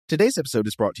Today's episode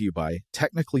is brought to you by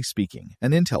Technically Speaking,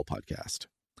 an Intel podcast.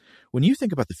 When you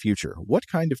think about the future, what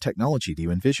kind of technology do you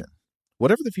envision?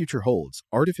 Whatever the future holds,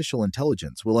 artificial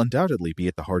intelligence will undoubtedly be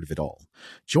at the heart of it all.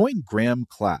 Join Graham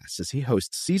Class as he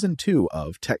hosts Season 2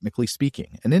 of Technically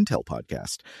Speaking, an Intel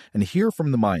podcast, and hear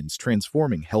from the minds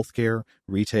transforming healthcare,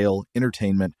 retail,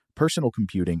 entertainment, personal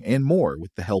computing, and more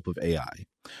with the help of AI.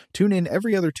 Tune in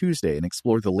every other Tuesday and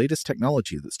explore the latest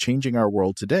technology that's changing our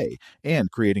world today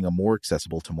and creating a more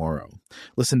accessible tomorrow.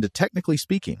 Listen to Technically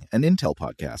Speaking, an Intel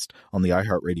podcast on the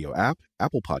iHeartRadio app,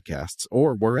 Apple Podcasts,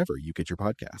 or wherever you get your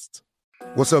podcasts.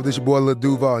 What's up, this your boy Lil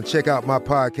Duval, and check out my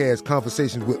podcast,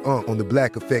 Conversations with Unc, on the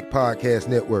Black Effect Podcast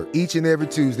Network. Each and every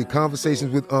Tuesday,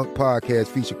 Conversations with Unc podcast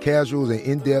feature casuals and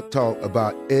in-depth talk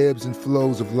about ebbs and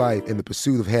flows of life and the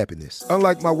pursuit of happiness.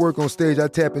 Unlike my work on stage, I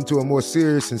tap into a more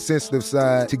serious and sensitive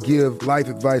side to give life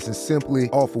advice and simply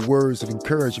offer words of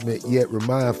encouragement, yet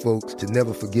remind folks to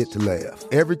never forget to laugh.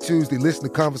 Every Tuesday, listen to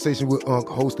Conversations with Unc,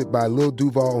 hosted by Lil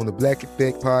Duval on the Black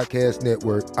Effect Podcast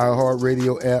Network,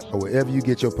 iHeartRadio app, or wherever you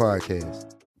get your podcasts.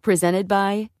 Presented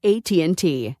by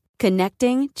AT&T.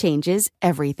 Connecting changes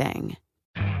everything.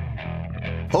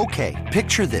 Okay,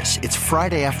 picture this. It's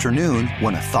Friday afternoon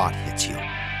when a thought hits you.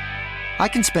 I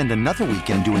can spend another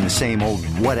weekend doing the same old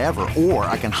whatever, or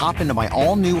I can hop into my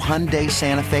all-new Hyundai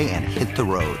Santa Fe and hit the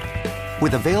road.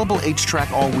 With available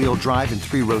H-Track all-wheel drive and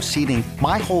 3-row seating,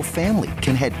 my whole family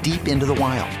can head deep into the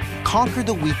wild. Conquer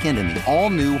the weekend in the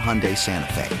all-new Hyundai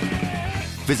Santa Fe.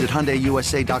 Visit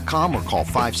HyundaiUSA.com or call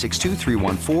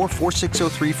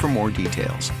 562-314-4603 for more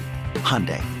details.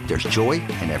 Hyundai, there's joy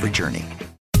in every journey.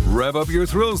 Rev up your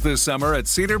thrills this summer at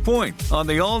Cedar Point on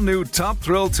the all-new Top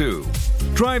Thrill 2.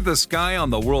 Drive the sky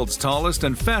on the world's tallest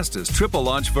and fastest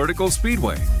triple-launch vertical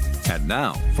speedway. And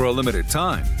now, for a limited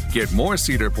time, get more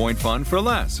Cedar Point fun for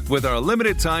less with our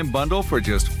limited-time bundle for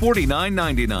just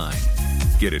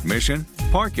 $49.99. Get admission,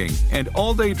 parking, and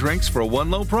all-day drinks for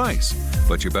one low price.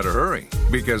 But you better hurry,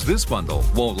 because this bundle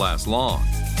won't last long.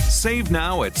 Save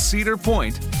now at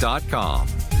cedarpoint.com.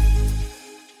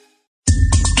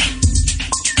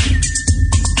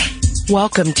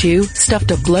 Welcome to Stuff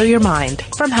to Blow Your Mind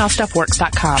from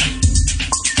HowStuffWorks.com.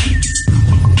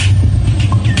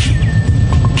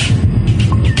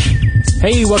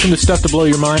 Hey, welcome to Stuff to Blow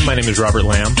Your Mind. My name is Robert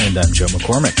Lamb. And I'm Joe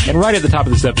McCormick. And right at the top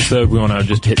of this episode, we want to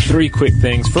just hit 3 quick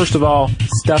things. First of all,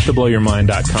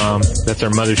 StuffToBlowYourMind.com. That's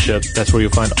our mothership. That's where you'll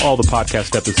find all the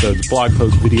podcast episodes, blog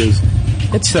posts, videos,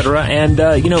 etc. And,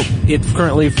 it's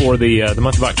currently for the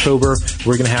month of October.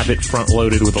 We're going to have it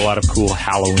front-loaded with a lot of cool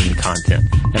Halloween content.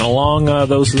 And along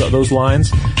those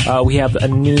lines, we have a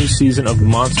new season of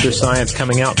Monster Science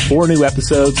coming out. 4 new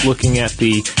episodes looking at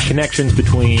the connections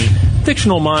between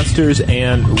fictional monsters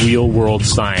and real-world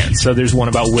science. So there's one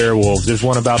about werewolves. There's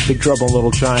one about Big Trouble in Little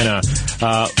China.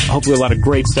 Hopefully a lot of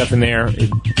great stuff in there. I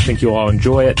think you'll all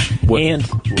enjoy it.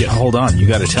 Hold on. You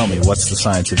got to tell me, what's the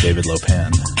science of David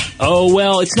Lopan? Oh,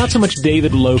 well, it's not so much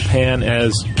David Lopan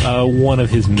as one of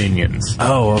his minions.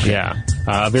 Oh, okay. Yeah.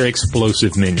 A very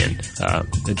explosive minion,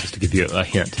 just to give you a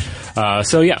hint.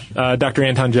 Dr.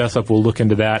 Anton Jessup will look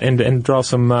into that and draw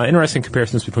some interesting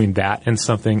comparisons between that and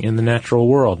something in the natural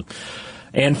world.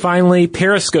 And finally,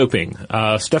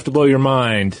 Periscoping. Stuff to blow your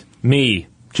mind. Me,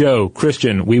 Joe,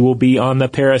 Christian, we will be on the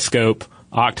Periscope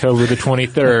October the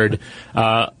 23rd,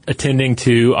 attending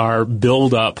to our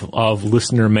build-up of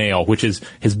listener mail, which has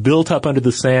built up under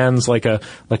the sands like a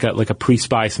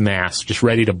pre-spice mass, just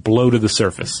ready to blow to the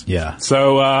surface. Yeah.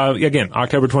 So, again,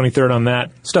 October 23rd on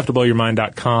that,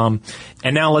 StuffToBlowYourMind.com.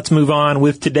 And now let's move on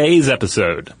with today's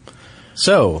episode.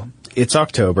 So, it's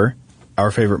October. Our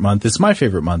favorite month. It's my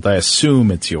favorite month. I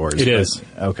assume it's yours. It is.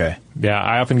 Okay. Yeah,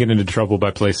 I often get into trouble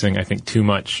by placing, I think, too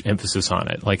much emphasis on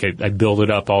it. Like, I build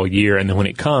it up all year, and then when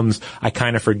it comes, I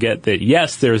kind of forget that,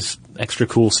 yes, there's extra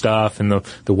cool stuff, and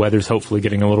the weather's hopefully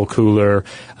getting a little cooler,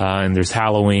 and there's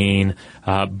Halloween,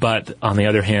 but on the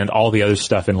other hand, all the other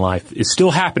stuff in life is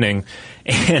still happening,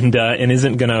 and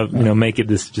isn't gonna, make it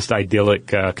this just idyllic,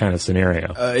 kind of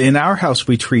scenario. In our house,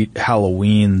 we treat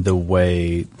Halloween the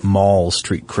way malls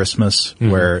treat Christmas,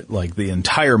 where, like, the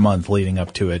entire month leading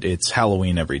up to it, it's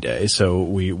Halloween every day. So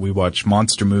we watch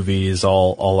monster movies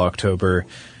all October.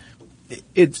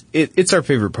 It's our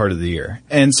favorite part of the year.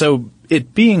 And so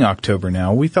it being October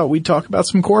now, we thought we'd talk about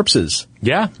some corpses.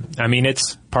 Yeah. I mean,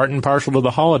 it's part and parcel to the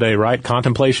holiday, right?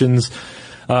 Contemplations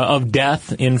of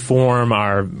death inform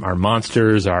our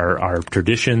monsters, our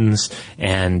traditions,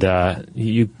 and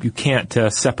you can't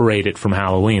separate it from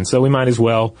Halloween. So we might as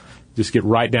well just get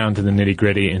right down to the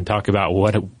nitty-gritty and talk about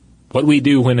what we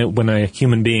do when a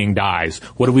human being dies.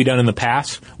 What have we done in the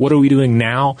past? What are we doing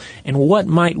now? And what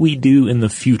might we do in the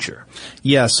future?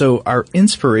 Yeah, so our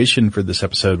inspiration for this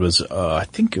episode was, I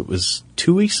think it was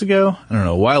 2 weeks ago. I don't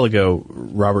know, a while ago,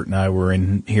 Robert and I were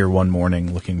in here one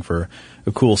morning looking for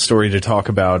a cool story to talk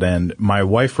about, and my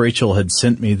wife Rachel had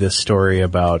sent me this story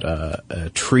about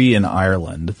a tree in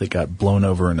Ireland that got blown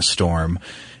over in a storm.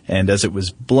 And as it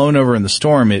was blown over in the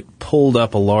storm, it pulled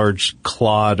up a large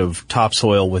clod of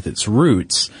topsoil with its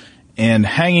roots. And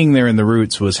hanging there in the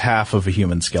roots was half of a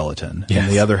human skeleton. Yes.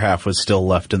 And the other half was still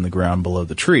left in the ground below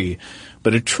the tree.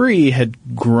 But a tree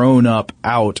had grown up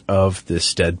out of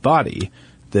this dead body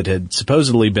that had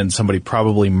supposedly been somebody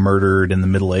probably murdered in the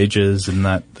Middle Ages. Isn't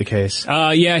that the case?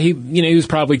 Yeah, he was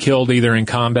probably killed either in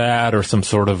combat or some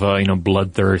sort of,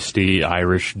 bloodthirsty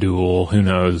Irish duel. Who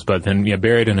knows? But then,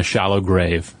 buried in a shallow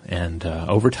grave. And,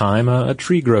 over time, a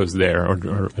tree grows there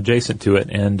or adjacent to it.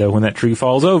 And, when that tree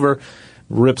falls over,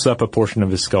 rips up a portion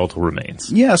of his skeletal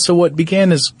remains. Yeah, so what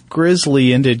began as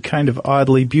grisly ended kind of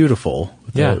oddly beautiful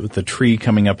with the tree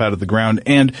coming up out of the ground.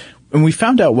 And we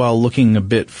found out while looking a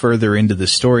bit further into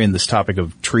this story and this topic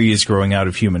of trees growing out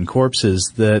of human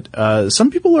corpses that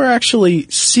some people are actually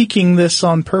seeking this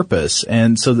on purpose.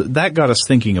 And so that got us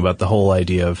thinking about the whole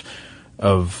idea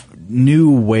of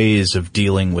new ways of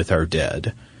dealing with our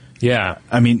dead. Yeah.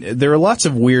 I mean, there are lots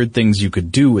of weird things you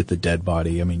could do with the dead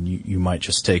body. I mean, you might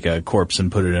just take a corpse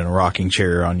and put it in a rocking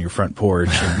chair on your front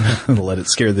porch and let it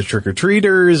scare the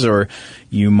trick-or-treaters, or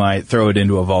you might throw it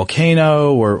into a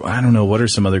volcano, or I don't know, what are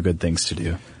some other good things to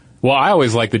do? Well, I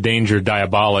always like the Danger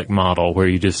Diabolic model where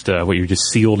you're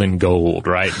just sealed in gold,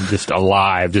 right? Just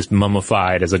alive, just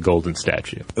mummified as a golden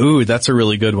statue. Ooh, that's a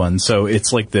really good one. So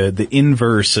it's like the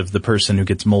inverse of the person who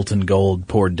gets molten gold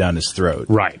poured down his throat.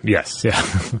 Right. Yes. Yeah.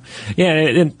 Yeah.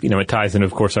 And it ties in,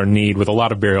 of course, our need with a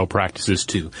lot of burial practices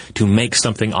to make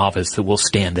something of us that will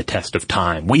stand the test of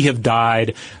time. We have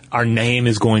died. Our name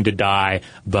is going to die.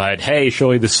 But hey,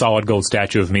 show you this solid gold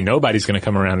statue of me. Nobody's going to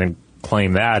come around and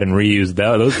claim that and reuse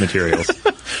those materials.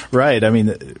 Right. I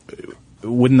mean,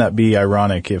 wouldn't that be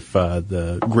ironic if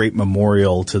the great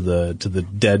memorial to the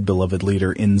dead beloved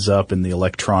leader ends up in the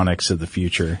electronics of the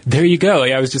future? There you go.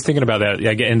 Yeah, I was just thinking about that.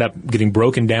 I end up getting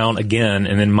broken down again,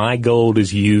 and then my gold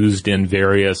is used in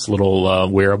various little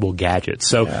wearable gadgets.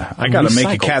 So yeah, I got to make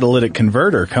a catalytic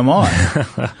converter. Come on.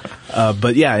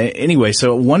 But yeah, anyway,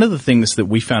 so one of the things that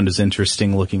we found is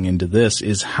interesting looking into this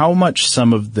is how much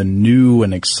some of the new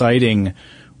and exciting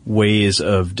ways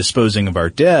of disposing of our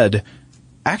dead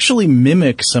actually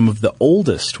mimic some of the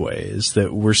oldest ways,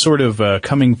 that we're sort of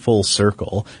coming full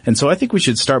circle. And so I think we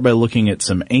should start by looking at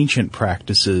some ancient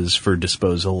practices for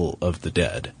disposal of the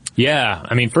dead. Yeah.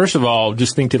 I mean, first of all,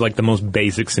 just think to like the most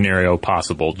basic scenario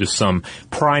possible. Just some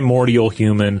primordial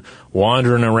human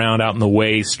wandering around out in the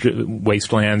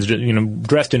wastelands,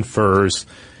 dressed in furs.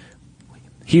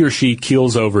 He or she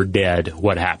keels over dead.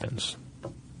 What happens?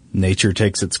 Nature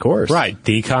takes its course. Right.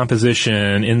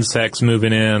 Decomposition, insects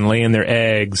moving in, laying their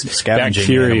eggs, scavenging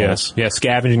bacteria. Animals. Yeah,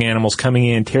 scavenging animals coming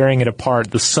in, tearing it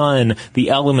apart, the sun, the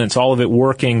elements, all of it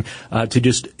working to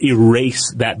just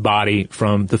erase that body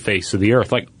from the face of the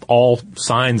earth, like all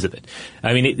signs of it.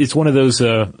 I mean, it's one of those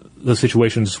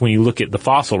situations when you look at the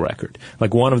fossil record.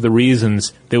 Like one of the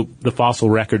reasons that the fossil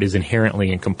record is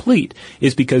inherently incomplete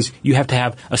is because you have to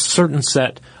have a certain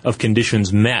set of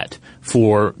conditions met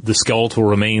for the skeletal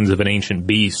remains of an ancient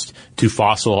beast to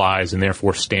fossilize and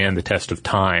therefore stand the test of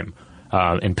time,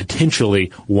 and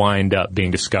potentially wind up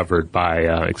being discovered by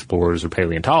explorers or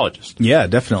paleontologists. Yeah,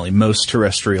 definitely. Most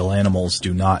terrestrial animals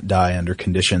do not die under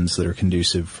conditions that are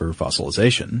conducive for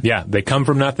fossilization. Yeah, they come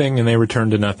from nothing and they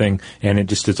return to nothing, and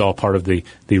it's all part of the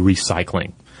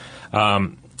recycling.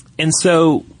 And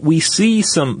so we see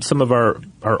some of our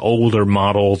older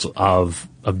models of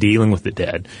dealing with the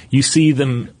dead. You see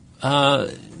them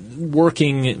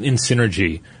working in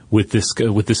synergy with this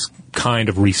kind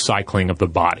of recycling of the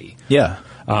body. Yeah.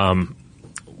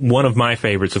 One of my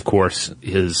favorites, of course,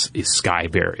 is sky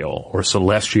burial or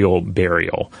celestial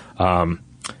burial,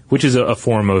 which is a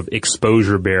form of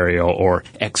exposure burial or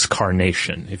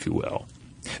excarnation, if you will.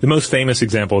 The most famous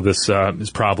example of this is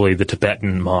probably the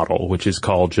Tibetan model, which is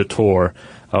called Jator,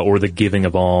 or the giving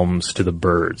of alms to the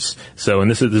birds. So, and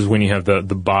this is when you have the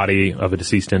body of a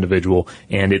deceased individual,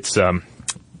 and it's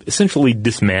essentially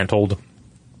dismantled,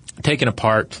 taken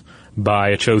apart by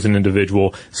a chosen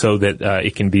individual so that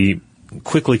it can be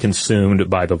quickly consumed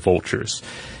by the vultures.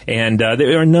 And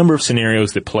there are a number of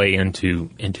scenarios that play into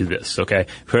this. Okay,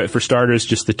 for starters,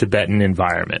 just the Tibetan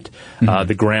environment.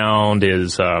 The ground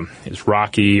is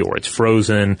rocky or it's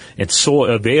frozen. And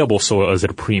available soil is at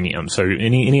a premium. So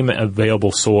any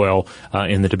available soil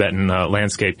in the Tibetan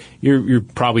landscape, you're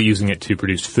probably using it to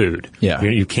produce food. Yeah,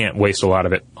 you can't waste a lot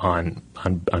of it on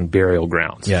burial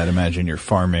grounds. Yeah, I'd imagine you're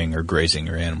farming or grazing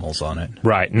your animals on it.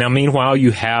 Right. Now, meanwhile,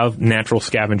 you have natural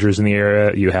scavengers in the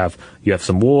area. You have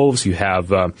some wolves. You have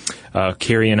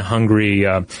carrion-hungry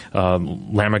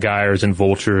lammergeiers and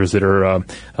vultures that are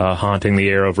haunting the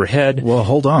air overhead. Well,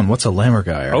 hold on. What's a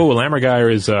lammergeier? Oh, a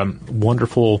lammergeier is a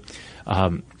wonderful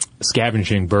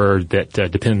scavenging bird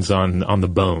that depends on the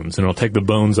bones, and it'll take the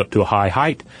bones up to a high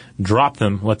height, drop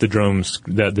them, let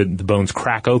the bones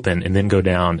crack open, and then go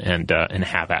down and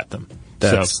have at them.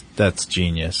 That's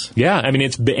genius. Yeah, I mean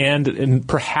and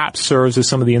perhaps serves as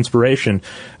some of the inspiration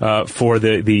for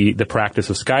the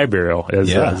practice of sky burial,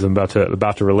 as I'm about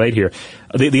to relate here.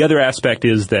 The other aspect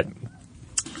is that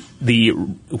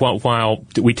while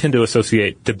we tend to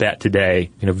associate Tibet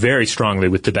today, very strongly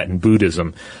with Tibetan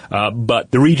Buddhism,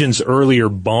 but the region's earlier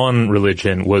Bon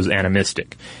religion was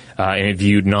animistic, and it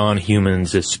viewed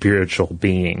non-humans as spiritual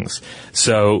beings.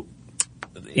 So,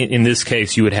 in this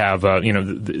case, you would have,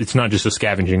 it's not just a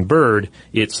scavenging bird;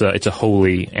 it's a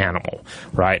holy animal,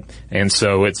 right? And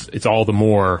so it's all the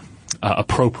more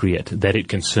appropriate that it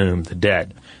consume the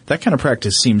dead. That kind of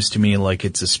practice seems to me like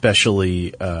it's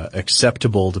especially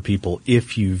acceptable to people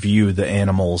if you view the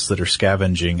animals that are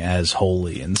scavenging as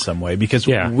holy in some way, because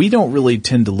we don't really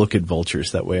tend to look at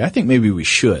vultures that way. I think maybe we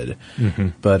should,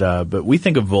 but we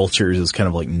think of vultures as kind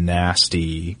of like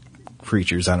nasty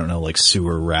creatures. I don't know, like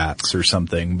sewer rats or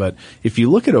something. But if you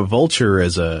look at a vulture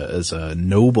as a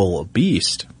noble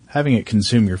beast, having it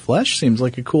consume your flesh seems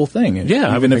like a cool thing.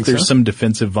 Yeah, even if there's some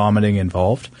defensive vomiting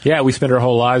involved. Yeah, we spend our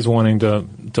whole lives wanting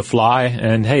to fly,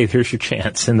 and hey, here's your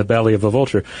chance in the belly of a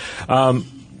vulture. So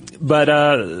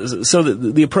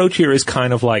the approach here is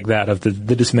kind of like that of the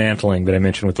dismantling that I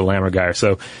mentioned with the lammergeier.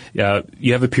 So,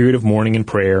 you have a period of mourning and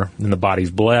prayer, and the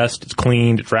body's blessed, it's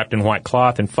cleaned, it's wrapped in white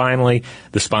cloth, and finally,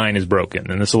 the spine is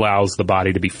broken. And this allows the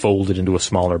body to be folded into a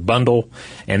smaller bundle,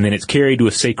 and then it's carried to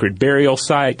a sacred burial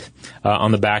site,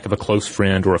 on the back of a close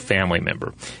friend or a family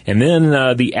member. And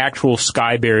then, the actual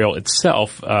sky burial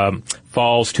itself,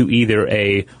 falls to either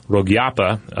a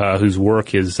Rogyapa, whose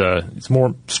work is it's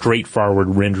more straightforward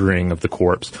rendering of the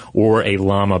corpse, or a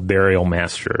Lama burial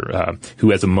master,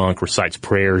 who as a monk recites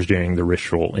prayers during the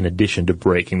ritual in addition to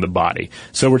breaking the body.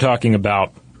 So we're talking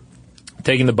about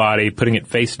taking the body, putting it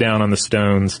face down on the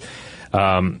stones.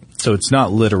 So it's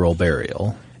not literal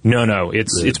burial. No,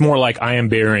 it's more like I am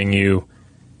burying you.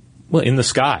 Well, in the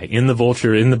sky, in the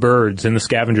vulture, in the birds, in the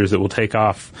scavengers that will take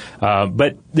off.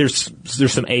 But there's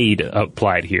some aid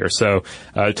applied here. So,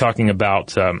 talking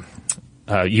about,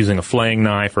 using a flaying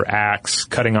knife or axe,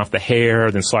 cutting off the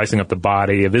hair, then slicing up the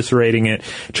body, eviscerating it,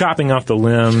 chopping off the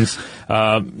limbs,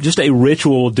 just a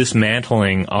ritual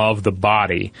dismantling of the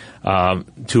body,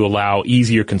 to allow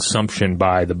easier consumption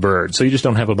by the bird. So you just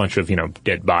don't have a bunch of,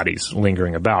 dead bodies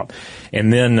lingering about.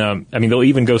 And then, they'll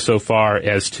even go so far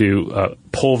as to,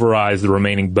 pulverize the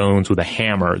remaining bones with a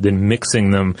hammer, then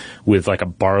mixing them with like a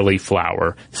barley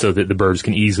flour so that the birds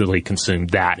can easily consume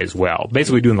that as well.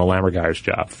 Basically doing the lammergeier's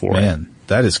job for it. Man,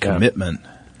 that is commitment.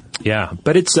 Yeah,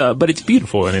 but it's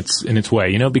beautiful in its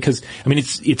way, because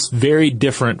it's very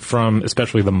different from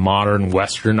especially the modern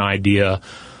Western idea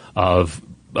of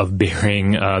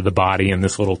burying the body in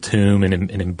this little tomb and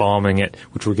embalming it,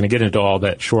 which we're going to get into all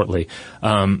that shortly.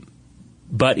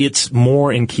 But it's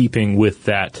more in keeping with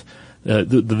that.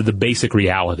 The basic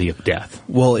reality of death.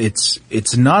 Well,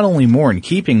 it's not only more in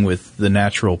keeping with the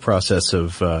natural process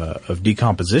of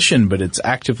decomposition, but it's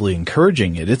actively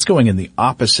encouraging it. It's going in the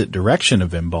opposite direction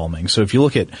of embalming. So if you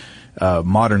look at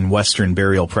modern Western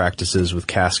burial practices with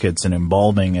caskets and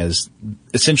embalming as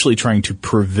essentially trying to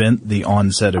prevent the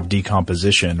onset of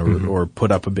decomposition or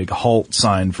put up a big halt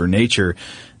sign for nature,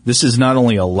 this is not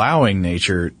only allowing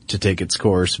nature to take its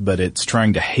course, but it's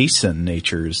trying to hasten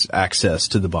nature's access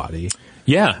to the body.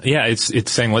 Yeah,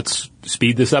 it's saying let's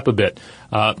speed this up a bit,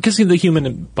 because the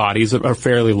human body is a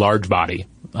fairly large body,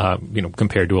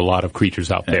 compared to a lot of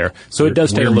creatures out there. So it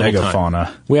does take a little megafauna.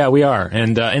 Time. Yeah, we are,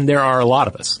 and there are a lot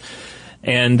of us.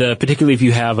 And particularly if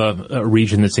you have a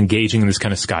region that's engaging in this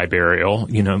kind of sky burial,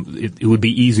 it would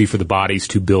be easy for the bodies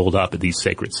to build up at these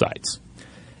sacred sites.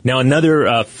 Now,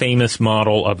 another famous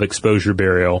model of exposure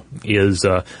burial is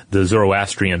the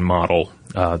Zoroastrian model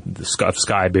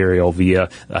sky burial via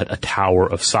a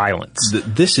tower of silence.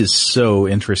 This is so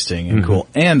interesting and cool.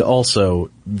 And also,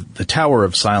 the Tower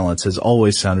of Silence has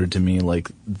always sounded to me like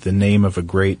the name of a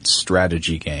great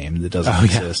strategy game that doesn't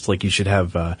exist. Like you should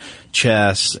have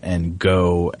chess and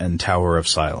Go and Tower of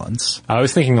Silence. I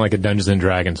was thinking like a Dungeons and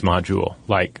Dragons module.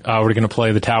 Like, we're going to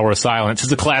play the Tower of Silence.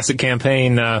 It's a classic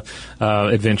campaign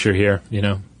adventure here,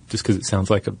 just because it sounds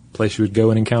like a place you would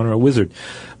go and encounter a wizard.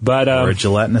 But or a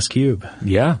gelatinous cube.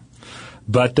 Yeah.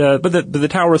 But the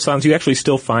Tower of Silence, you actually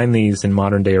still find these in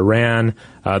modern day Iran.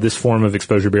 This form of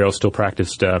exposure burial is still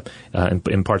practiced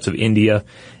in parts of India.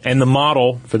 And the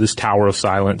model for this Tower of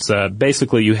Silence,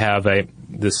 basically you have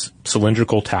this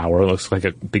cylindrical tower, looks like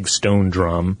a big stone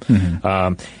drum,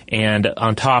 and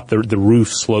on top the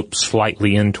roof slopes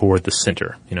slightly in toward the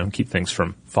center, keep things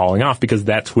from falling off, because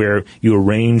that's where you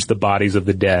arrange the bodies of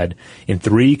the dead in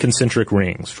 3 concentric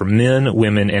rings for men,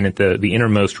 women, and at the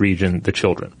innermost region, the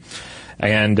children.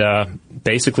 And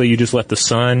basically you just let the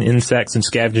sun, insects, and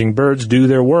scavenging birds do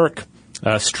their work,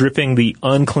 stripping the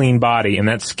unclean body. And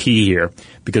that's key here,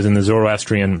 because in the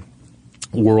Zoroastrian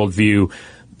worldview,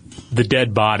 the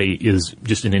dead body is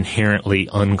just an inherently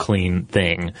unclean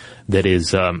thing that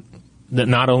is that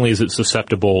not only is it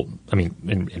susceptible, I mean,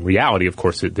 in reality, of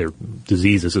course, there are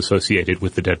diseases associated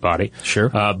with the dead body. Sure.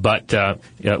 But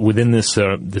within this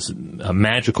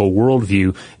magical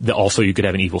worldview, also you could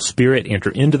have an evil spirit enter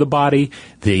into the body.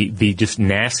 The just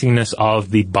nastiness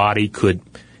of the body could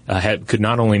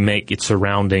not only make its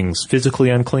surroundings physically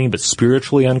unclean, but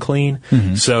spiritually unclean.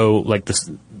 So, like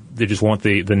they just want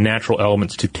the natural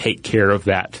elements to take care of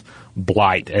that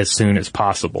blight as soon as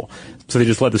possible. So they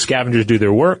just let the scavengers do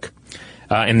their work.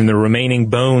 And then the remaining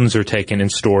bones are taken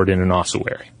and stored in an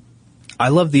ossuary. I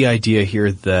love the idea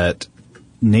here that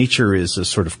nature is a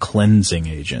sort of cleansing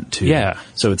agent, too. Yeah.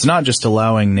 So it's not just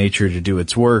allowing nature to do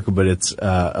its work, but it's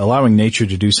allowing nature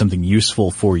to do something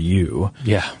useful for you.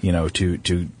 Yeah.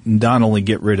 To not only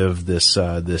get rid of this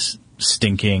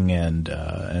stinking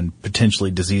and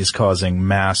potentially disease-causing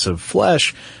mass of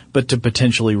flesh, but to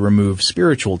potentially remove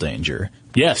spiritual danger.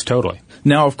 Yes, totally.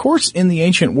 Now, of course, in the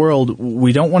ancient world,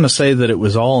 we don't want to say that it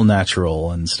was all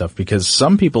natural and stuff, because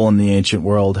some people in the ancient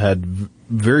world had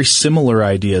very similar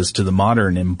ideas to the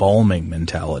modern embalming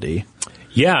mentality.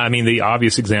 Yeah, I mean, the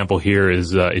obvious example here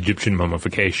is Egyptian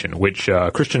mummification, which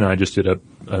Christian and I just did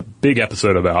a big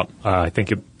episode about. I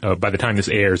think by the time this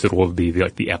airs, it will be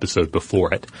like the episode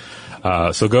before it.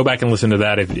 So go back and listen to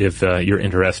that if you're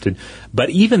interested. But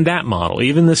even that model,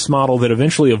 even this model that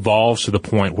eventually evolves to the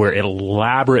point where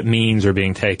elaborate means are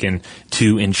being taken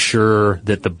to ensure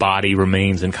that the body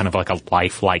remains in kind of like a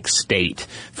lifelike state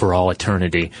for all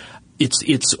eternity,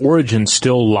 its origins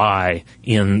still lie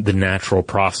in the natural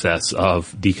process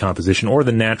of decomposition, or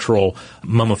the natural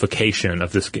mummification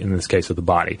of in this case of the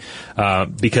body.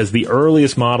 Because the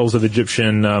earliest models of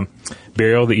Egyptian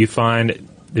burial that you find,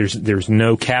 there's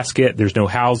no casket, there's no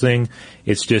housing.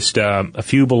 It's just a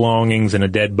few belongings and a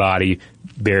dead body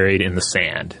buried in the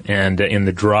sand. And in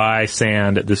the dry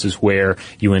sand, this is where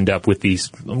you end up with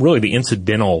these, really the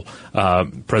incidental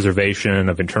preservation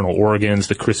of internal organs,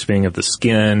 the crisping of the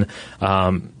skin,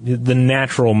 the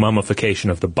natural mummification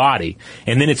of the body.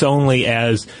 And then it's only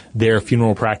as their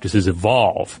funeral practices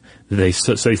evolve they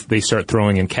start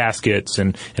throwing in caskets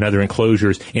and other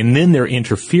enclosures, and then they're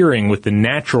interfering with the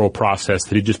natural process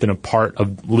that had just been a part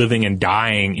of living and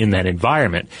dying in that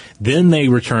environment. Then they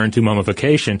return to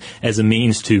mummification as a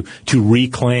means to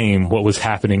reclaim what was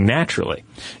happening naturally.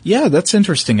 Yeah, that's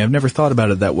interesting. I've never thought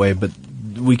about it that way, but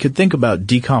we could think about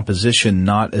decomposition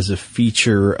not as a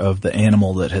feature of the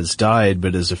animal that has died,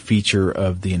 but as a feature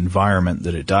of the environment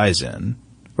that it dies in,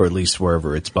 or at least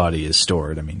wherever its body is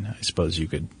stored. I mean, I suppose you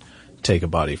could take a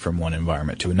body from one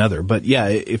environment to another. But yeah,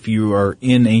 if you are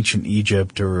in ancient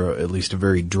Egypt, or at least a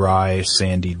very dry,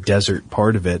 sandy desert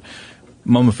part of it,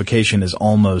 mummification is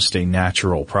almost a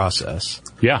natural process.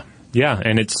 Yeah. Yeah,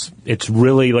 and it's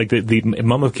really like the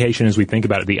mummification as we think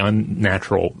about it, the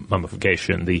unnatural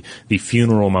mummification, the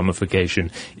funeral mummification,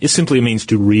 is simply a means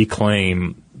to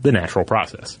reclaim the natural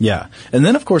process. Yeah. And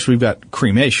then, of course, we've got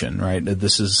cremation, right?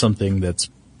 This is something that's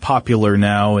popular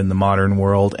now in the modern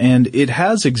world, and it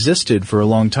has existed for a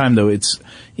long time, though it's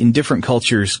in different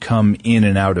cultures come in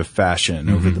and out of fashion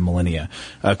over the millennia.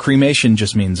 Cremation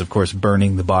just means, of course,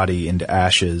 burning the body into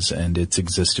ashes, and it's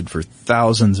existed for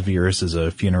thousands of years as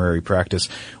a funerary practice.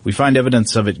 We find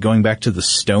evidence of it going back to the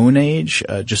Stone Age.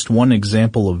 Just one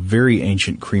example of very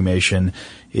ancient cremation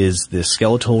is the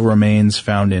skeletal remains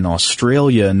found in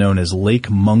Australia known as Lake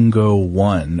Mungo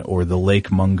 1, or the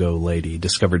Lake Mungo Lady,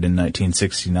 discovered in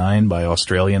 1969 by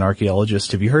Australian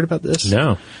archaeologists. Have you heard about this?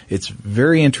 No. It's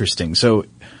very interesting. So,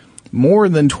 more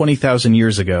than 20,000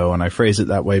 years ago, and I phrase it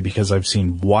that way because I've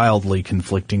seen wildly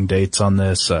conflicting dates on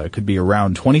this. It could be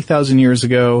around 20,000 years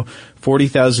ago,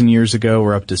 40,000 years ago,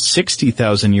 or up to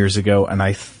 60,000 years ago, and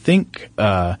I think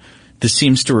this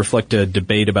seems to reflect a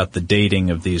debate about the dating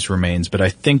of these remains, but I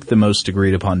think the most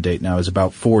agreed upon date now is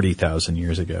about 40,000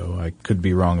 years ago. I could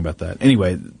be wrong about that.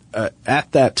 Anyway,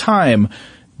 at that time,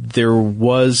 there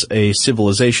was a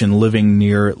civilization living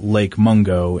near Lake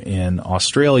Mungo in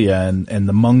Australia, and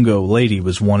the Mungo Lady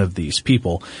was one of these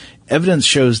people. Evidence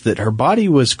shows that her body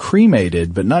was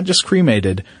cremated, but not just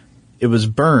cremated, it was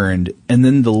burned, and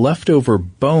then the leftover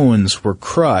bones were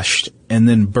crushed and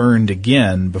then burned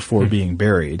again before being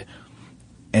buried.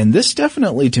 And this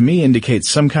definitely, to me, indicates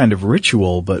some kind of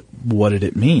ritual, but what did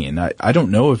it mean? I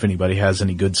don't know if anybody has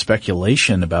any good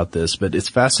speculation about this, but it's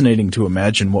fascinating to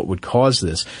imagine what would cause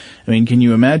this. I mean, can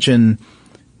you imagine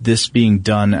this being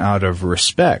done out of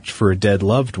respect for a dead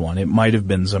loved one? It might have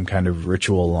been some kind of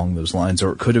ritual along those lines,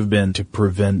 or it could have been to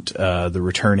prevent the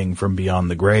returning from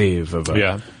beyond the grave of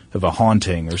a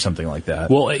haunting or something like that.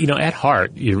 Well, at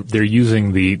heart, they're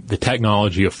using the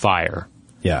technology of fire.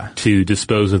 Yeah. To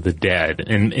dispose of the dead.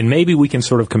 And maybe we can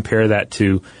sort of compare that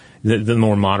to the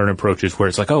more modern approaches where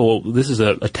it's like, oh, well, this is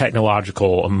a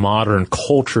technological, a modern,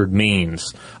 cultured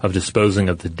means of disposing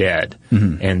of the dead.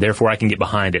 Mm-hmm. And therefore I can get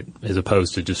behind it as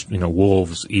opposed to just,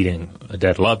 wolves eating a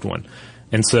dead loved one.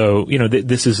 And so,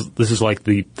 this is like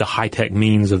the high-tech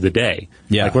means of the day.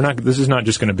 Yeah. Like this is not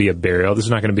just going to be a burial. This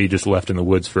is not going to be just left in the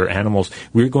woods for animals.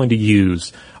 We're going to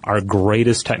use our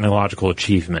greatest technological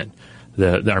achievement,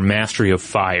 our mastery of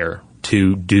fire,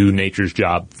 to do nature's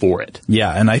job for it.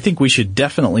 Yeah, and I think we should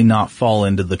definitely not fall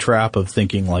into the trap of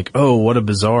thinking like, oh, what a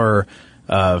bizarre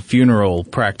funeral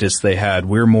practice they had.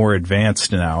 We're more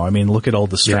advanced now. I mean, look at all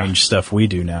the strange stuff we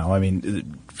do now. I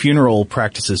mean, funeral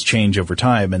practices change over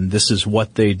time, and this is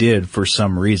what they did for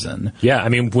some reason. Yeah, I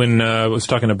mean, when I was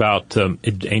talking about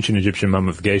ancient Egyptian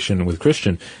mummification with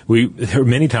Christian, there were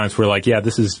many times where like,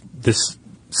 this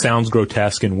sounds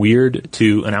grotesque and weird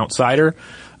to an outsider,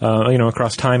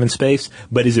 across time and space,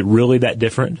 but is it really that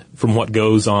different from what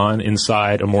goes on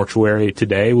inside a mortuary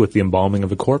today with the embalming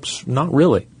of a corpse? Not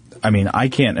really. I mean, I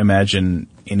can't imagine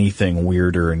anything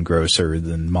weirder and grosser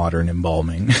than modern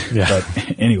embalming. Yeah.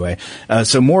 But anyway,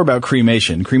 so more about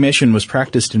cremation. Cremation was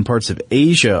practiced in parts of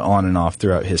Asia on and off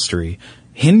throughout history.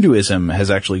 Hinduism has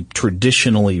actually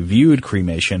traditionally viewed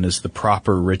cremation as the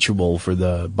proper ritual for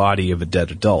the body of a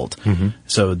dead adult. Mm-hmm.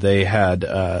 So they had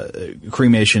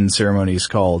cremation ceremonies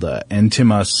called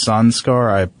Antima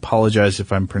Sanskar. I apologize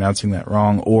if I'm pronouncing that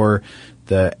wrong, or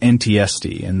the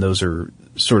Antiesti, and those are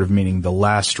sort of meaning the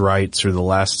last rites or the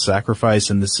last sacrifice,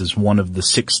 and this is one of the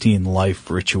 16 life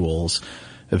rituals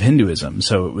of Hinduism.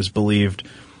 So it was believed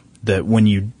that when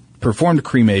you performed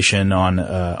cremation on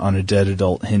a dead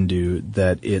adult Hindu,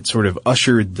 that it sort of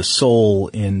ushered the soul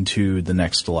into the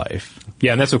next life.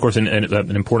 Yeah, and that's, of course, an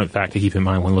important fact to keep in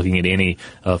mind when looking at any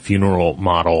funeral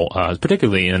model,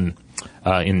 particularly in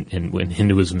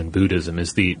Hinduism and Buddhism,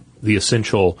 is the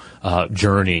essential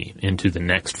journey into the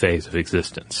next phase of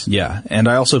existence. Yeah, and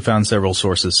I also found several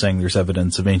sources saying there's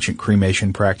evidence of ancient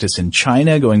cremation practice in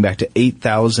China going back to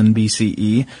 8000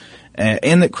 BCE,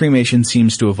 and that cremation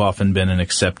seems to have often been an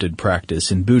accepted practice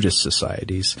in Buddhist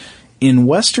societies. In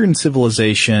Western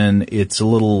civilization, it's a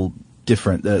little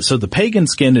different. So the pagan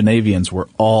Scandinavians were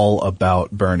all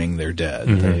about burning their dead.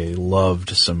 Mm-hmm. They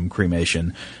loved some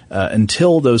cremation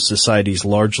until those societies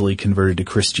largely converted to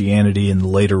Christianity in the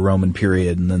later Roman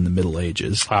period and then the Middle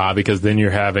Ages. Because then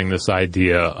you're having this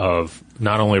idea of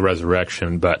not only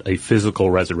resurrection, but a physical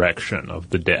resurrection of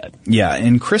the dead. Yeah,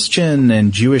 and Christian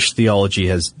and Jewish theology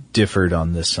has differed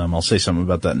on this some. I'll say something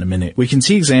about that in a minute. We can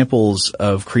see examples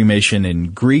of cremation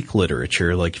in Greek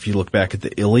literature, like if you look back at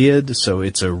the Iliad. So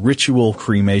it's a ritual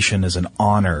cremation as an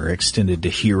honor extended to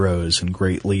heroes and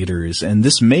great leaders. And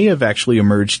this may have actually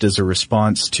emerged as a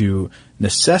response to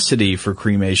necessity for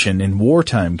cremation in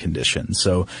wartime conditions.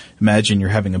 So imagine you're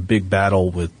having a big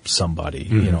battle with somebody,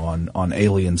 mm-hmm. on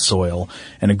alien soil,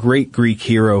 and a great Greek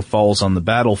hero falls on the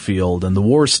battlefield, and the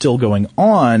war is still going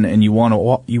on, and you want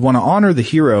to honor the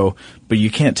hero, but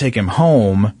you can't take him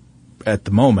home at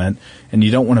the moment, and you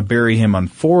don't want to bury him on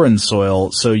foreign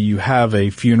soil, so you have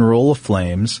a funeral of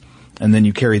flames, and then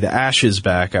you carry the ashes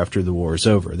back after the war is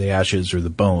over. The ashes or the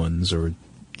bones or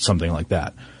something like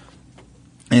that.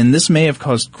 And this may have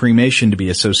caused cremation to be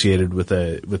associated with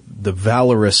the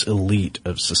valorous elite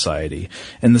of society.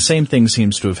 And the same thing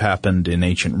seems to have happened in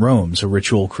ancient Rome. So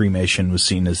ritual cremation was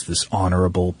seen as this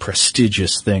honorable,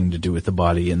 prestigious thing to do with the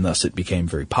body, and thus it became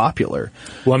very popular.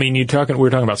 Well, I mean, we were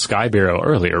talking about sky burial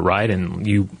earlier, right? And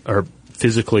you are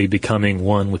physically becoming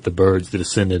one with the birds that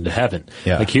ascend into heaven.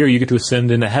 Yeah. Like here, you get to ascend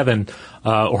into heaven,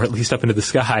 or at least up into the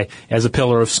sky, as a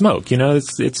pillar of smoke. You know,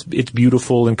 it's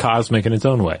beautiful and cosmic in its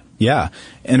own way. Yeah.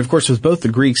 And of course, with both the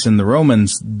Greeks and the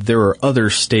Romans, there are other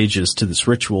stages to this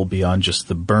ritual beyond just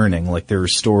the burning. Like there are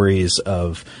stories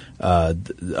of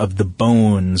the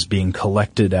bones being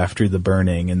collected after the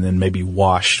burning and then maybe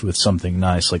washed with something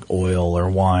nice like oil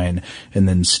or wine and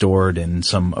then stored in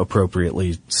some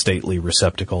appropriately stately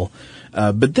receptacle.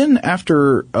 But then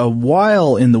after a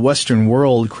while in the Western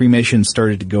world, cremation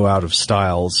started to go out of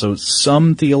style. So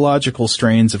some theological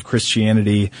strains of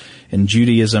Christianity and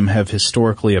Judaism have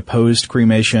historically opposed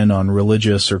cremation on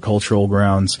religious or cultural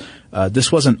grounds.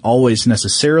 This wasn't always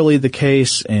necessarily the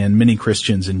case, and many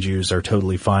Christians and Jews are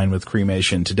totally fine with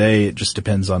cremation today. It just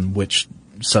depends on which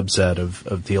subset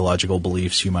of theological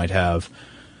beliefs you might have.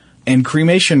 And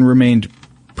cremation remained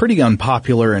pretty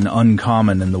unpopular and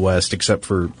uncommon in the West, except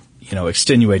for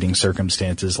extenuating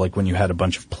circumstances, like when you had a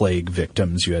bunch of plague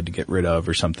victims you had to get rid of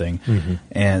or something. Mm-hmm.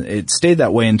 And it stayed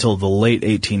that way until the late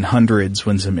 1800s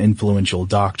when some influential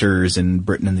doctors in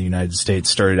Britain and the United States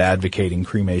started advocating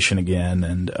cremation again.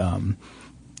 And,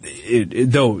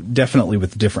 though definitely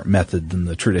with a different method than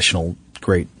the traditional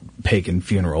great pagan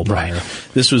funeral pyre. Right.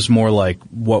 This was more like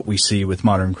what we see with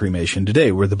modern cremation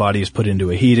today, where the body is put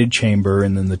into a heated chamber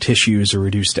and then the tissues are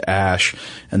reduced to ash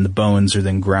and the bones are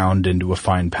then ground into a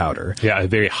fine powder. Yeah, a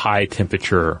very high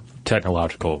temperature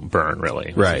technological burn, really,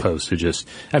 as right. opposed to just,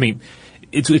 I mean,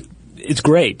 it's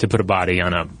great to put a body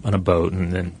on a boat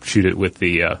and then shoot it with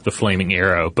the flaming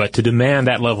arrow, but to demand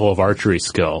that level of archery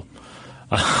skill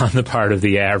on the part of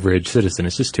the average citizen,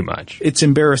 it's just too much. It's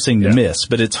embarrassing to miss,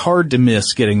 but it's hard to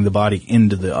miss getting the body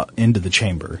into the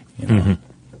chamber. Mm-hmm.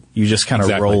 You just kind of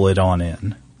roll it on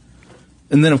in.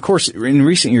 And then, of course, in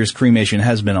recent years, cremation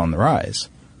has been on the rise.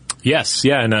 Yes,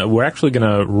 yeah, and we're actually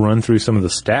going to run through some of the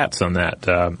stats on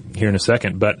that here in a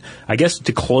second. But I guess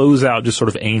to close out just sort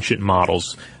of ancient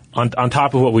models, on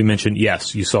top of what we mentioned,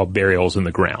 yes, you saw burials in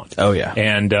the ground. Oh, yeah.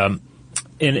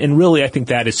 And really, I think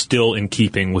that is still in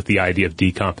keeping with the idea of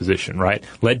decomposition, right?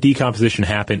 Let decomposition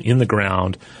happen in the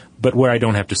ground, but where I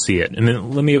don't have to see it. And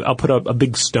then I'll put a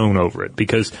big stone over it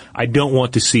because I don't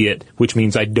want to see it, which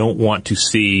means I don't want to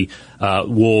see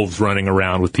wolves running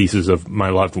around with pieces of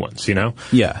my loved ones, you know?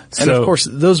 Yeah. And of course,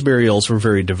 those burials were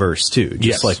very diverse too,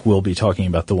 just like we'll be talking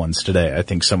about the ones today. I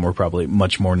think some were probably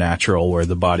much more natural where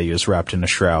the body is wrapped in a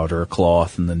shroud or a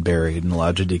cloth and then buried and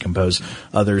allowed to decompose.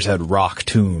 Others had rock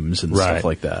tombs and stuff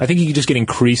like that. I think you can just get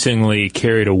increasingly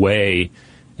carried away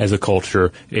as a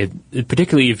culture,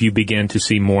 particularly if you begin to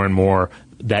see more and more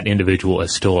that individual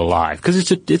as still alive.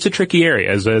 Because it's a tricky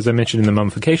area. As I mentioned in the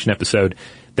mummification episode,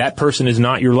 that person is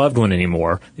not your loved one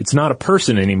anymore. It's not a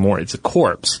person anymore. It's a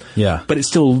corpse. Yeah. But it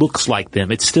still looks like them.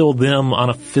 It's still them on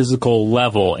a physical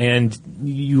level, and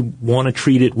you want to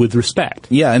treat it with respect.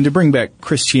 Yeah, and to bring back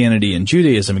Christianity and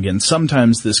Judaism again,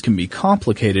 sometimes this can be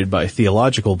complicated by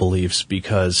theological beliefs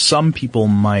because some people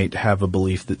might have a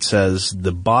belief that says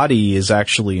the body is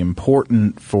actually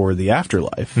important for the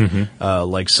afterlife. Mm-hmm.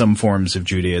 Like some forms of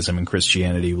Judaism and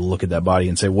Christianity will look at that body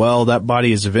and say, well, that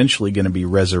body is eventually going to be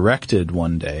resurrected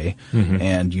one day, mm-hmm.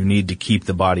 and you need to keep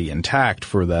the body intact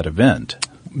for that event.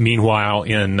 Meanwhile,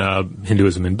 in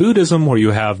Hinduism and Buddhism, where you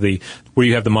have the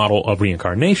model of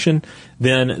reincarnation,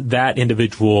 then that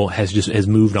individual has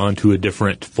moved on to a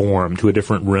different form, to a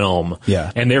different realm.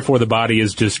 Yeah. And therefore the body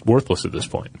is just worthless at this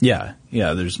point. Yeah.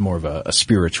 Yeah, there's more of a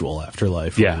spiritual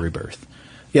afterlife or rebirth.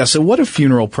 Yeah, so what do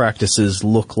funeral practices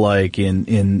look like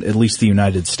in at least the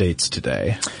United States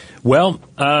today? Well,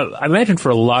 I imagine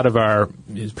for a lot of our,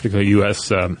 particularly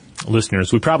U.S.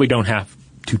 Listeners, we probably don't have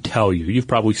to tell you. You've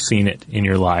probably seen it in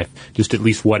your life, just at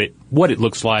least what it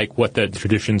looks like, what the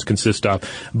traditions consist of.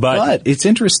 But it's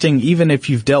interesting, even if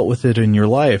you've dealt with it in your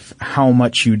life, how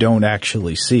much you don't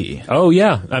actually see. Oh,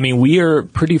 yeah. I mean, we are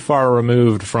pretty far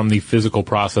removed from the physical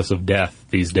process of death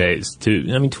these days to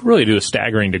really do a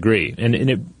staggering degree. And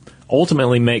it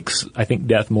ultimately makes, I think,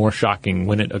 death more shocking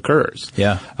when it occurs.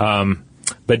 Yeah.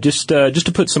 But just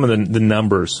to put some of the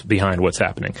numbers behind what's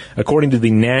happening, according to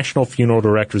the National Funeral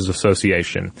Directors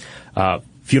Association,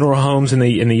 funeral homes in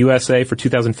the USA for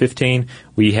 2015,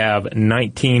 we have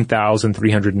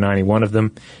 19,391 of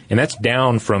them, and that's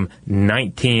down from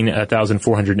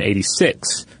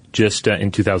 19,486 just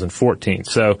in 2014.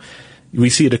 So we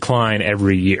see a decline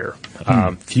every year.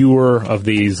 Fewer of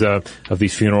these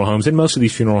funeral homes, and most of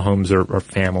these funeral homes are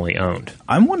family owned.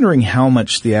 I'm wondering how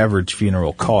much the average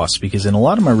funeral costs, because in a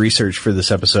lot of my research for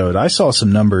this episode, I saw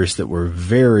some numbers that were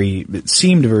it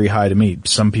seemed very high to me.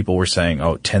 Some people were saying,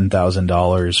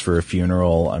 $10,000 for a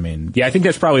funeral. I mean, yeah, I think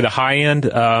that's probably the high end.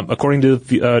 According to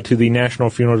the National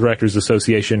Funeral Directors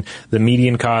Association, the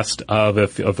median cost of a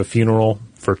funeral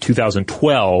for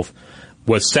 2012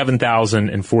 was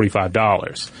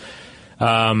 $7,045.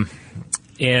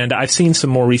 And I've seen some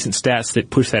more recent stats that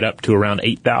push that up to around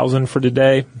 $8,000 for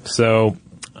today. So,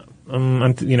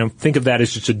 think of that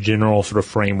as just a general sort of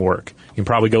framework. You can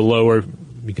probably go lower.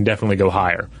 You can definitely go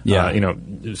higher. Yeah.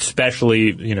 Especially,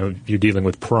 if you're dealing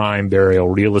with prime burial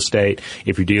real estate,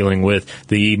 if you're dealing with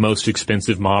the most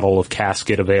expensive model of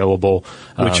casket available.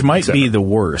 Which might be the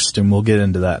worst, and we'll get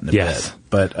into that in a bit.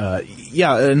 But,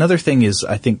 another thing is,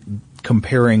 I think,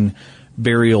 comparing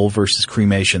burial versus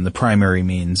cremation, the primary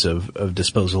means of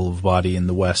disposal of body in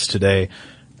the West today.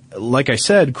 Like I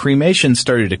said, cremation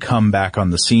started to come back on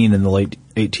the scene in the late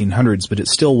 1800s, but it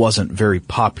still wasn't very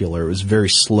popular. It was very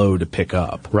slow to pick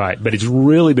up. Right, but it's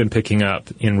really been picking up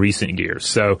in recent years.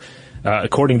 So,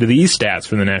 according to these stats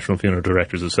from the National Funeral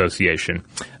Directors Association,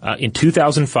 in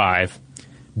 2005,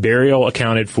 burial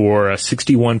accounted for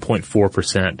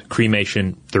 61.4%,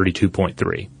 cremation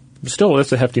 32.3%. Still,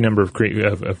 that's a hefty number of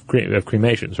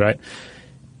cremations, right?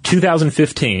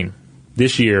 2015,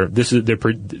 this year,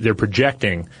 they're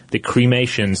projecting that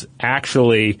cremations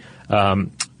actually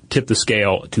tip the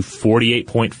scale to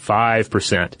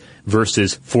 48.5%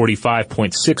 versus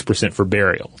 45.6% for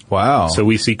burial. Wow! So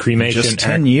we see cremation just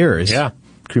 10 years. Yeah,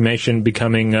 cremation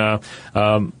becoming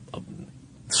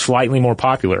slightly more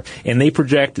popular, and they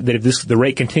project that if the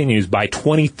rate continues by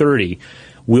 2030.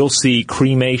 We'll see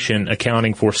cremation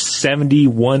accounting for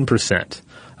 71%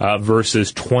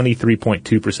 versus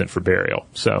 23.2% for burial.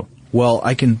 So, well,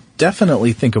 I can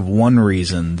definitely think of one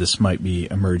reason this might be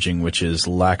emerging, which is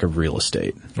lack of real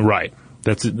estate. Right.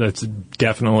 That's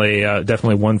definitely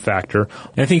one factor.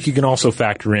 And I think you can also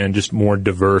factor in just more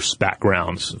diverse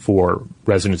backgrounds for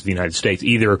residents of the United States,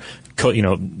 either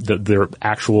their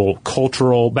actual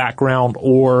cultural background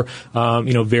or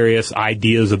various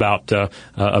ideas about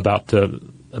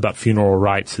funeral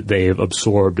rites that they have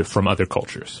absorbed from other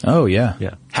cultures. Oh, yeah.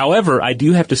 Yeah. However, I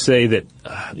do have to say that,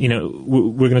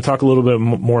 we're going to talk a little bit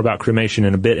more about cremation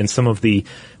in a bit and some of the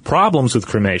problems with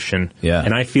cremation. Yeah.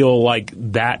 And I feel like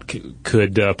that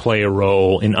could play a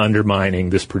role in undermining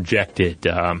this projected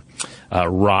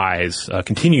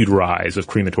continued rise of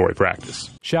crematory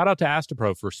practice. Shout out to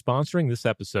Astapro for sponsoring this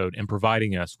episode and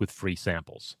providing us with free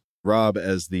samples. Rob,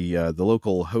 as the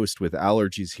local host with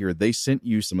allergies here, they sent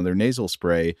you some of their nasal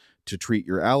spray to treat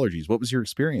your allergies. What was your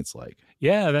experience like?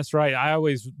 Yeah, that's right. I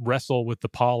always wrestle with the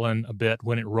pollen a bit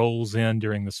when it rolls in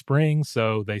during the spring,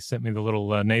 so they sent me the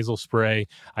little nasal spray.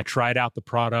 I tried out the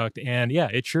product, and yeah,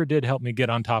 it sure did help me get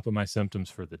on top of my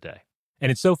symptoms for the day.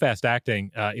 And it's so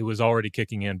fast-acting, it was already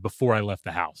kicking in before I left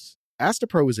the house.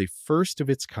 Astapro is a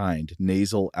first-of-its-kind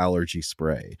nasal allergy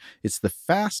spray. It's the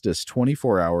fastest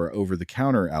 24-hour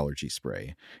over-the-counter allergy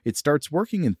spray. It starts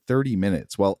working in 30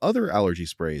 minutes, while other allergy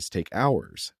sprays take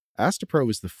hours. Astapro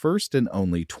is the first and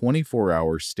only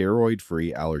 24-hour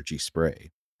steroid-free allergy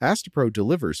spray. Astapro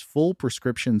delivers full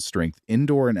prescription-strength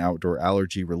indoor and outdoor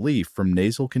allergy relief from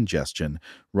nasal congestion,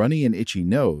 runny and itchy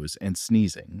nose, and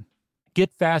sneezing.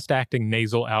 Get fast-acting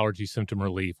nasal allergy symptom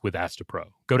relief with Astapro.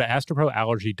 Go to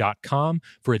astaproallergy.com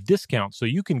for a discount so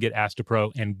you can get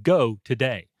Astapro and go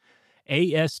today.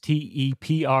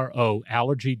 ASTEPRO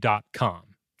allergy.com.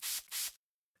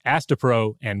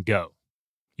 Astapro and go.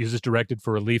 Use as directed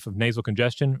for relief of nasal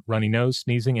congestion, runny nose,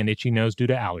 sneezing, and itchy nose due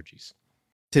to allergies.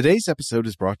 Today's episode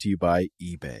is brought to you by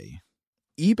eBay.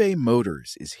 eBay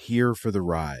Motors is here for the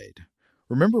ride.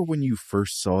 Remember when you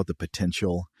first saw the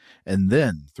potential? And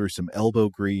then, through some elbow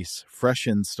grease, fresh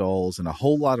installs, and a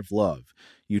whole lot of love,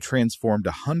 you transformed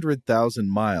 100,000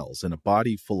 miles and a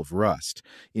body full of rust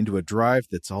into a drive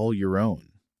that's all your own.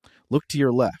 Look to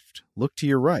your left. Look to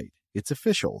your right. It's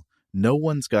official. No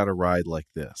one's got a ride like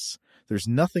this. There's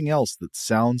nothing else that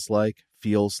sounds like,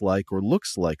 feels like, or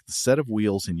looks like the set of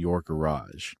wheels in your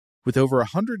garage. With over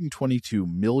 122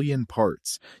 million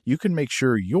parts, you can make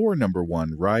sure your number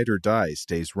one ride or die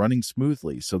stays running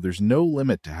smoothly so there's no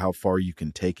limit to how far you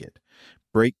can take it.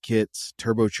 Brake kits,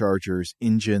 turbochargers,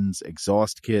 engines,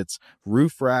 exhaust kits,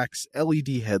 roof racks,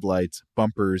 LED headlights,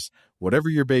 bumpers, whatever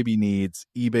your baby needs,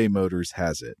 eBay Motors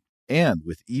has it. And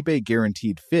with eBay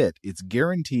Guaranteed Fit, it's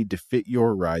guaranteed to fit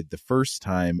your ride the first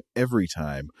time, every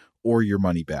time, or your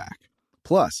money back.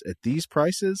 Plus, at these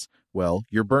prices, well,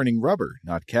 you're burning rubber,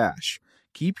 not cash.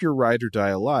 Keep your ride or die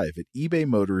alive at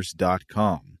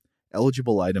ebaymotors.com.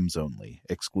 Eligible items only.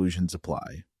 Exclusions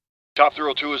apply. Top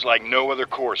Thrill 2 is like no other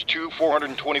course. 2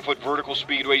 420-foot vertical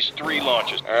speedways, 3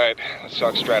 launches. All right, let's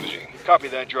talk strategy. Copy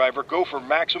that, driver. Go for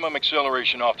maximum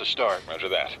acceleration off the start. Roger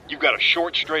that. You've got a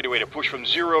short straightaway to push from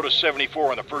 0 to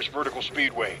 74 on the first vertical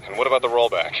speedway. And what about the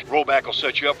rollback? Rollback will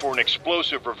set you up for an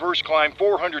explosive reverse climb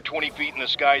 420 feet in the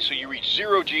sky so you reach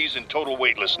 0 Gs in total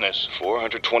weightlessness.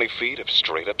 420 feet of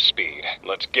straight-up speed.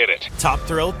 Let's get it. Top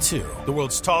Thrill 2, the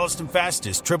world's tallest and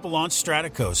fastest triple-launch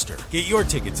stratocoaster. Get your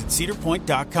tickets at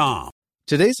cedarpoint.com.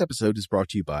 Today's episode is brought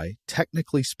to you by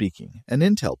Technically Speaking, an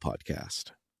Intel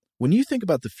podcast. When you think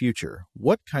about the future,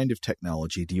 what kind of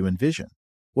technology do you envision?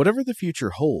 Whatever the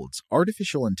future holds,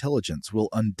 artificial intelligence will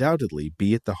undoubtedly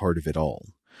be at the heart of it all.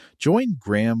 Join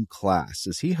Graham Class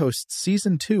as he hosts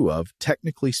Season 2 of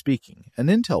Technically Speaking, an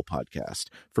Intel podcast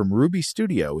from Ruby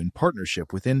Studio in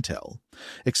partnership with Intel.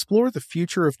 Explore the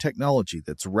future of technology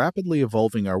that's rapidly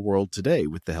evolving our world today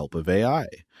with the help of AI.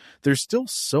 There's still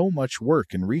so much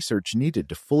work and research needed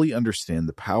to fully understand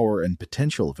the power and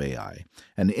potential of AI,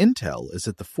 and Intel is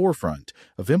at the forefront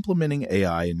of implementing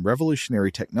AI in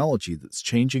revolutionary technology that's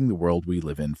changing the world we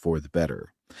live in for the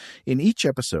better. In each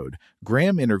episode,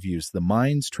 Graham interviews the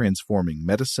minds transforming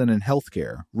medicine and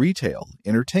healthcare, retail,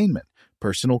 entertainment,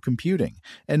 personal computing,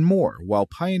 and more while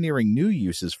pioneering new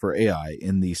uses for AI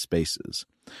in these spaces.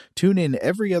 Tune in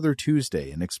every other Tuesday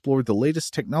and explore the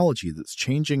latest technology that's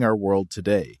changing our world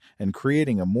today and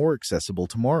creating a more accessible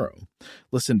tomorrow.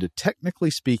 Listen to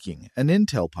Technically Speaking, an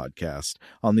Intel podcast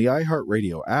on the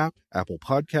iHeartRadio app, Apple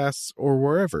Podcasts, or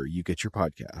wherever you get your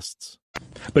podcasts.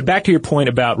 But back to your point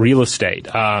about real estate.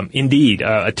 Indeed,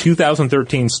 a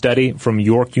 2013 study from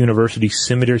York University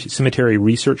Cemetery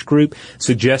Research Group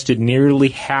suggested nearly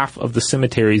half of the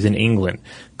cemeteries in England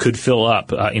could fill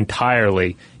up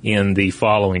entirely in the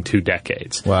following 2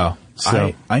 decades. Wow.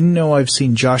 So, I know I've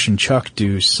seen Josh and Chuck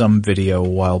do some video a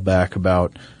while back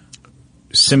about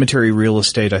cemetery real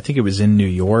estate. I think it was in New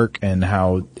York, and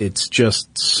how it's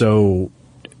just so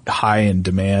high in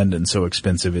demand and so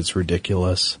expensive it's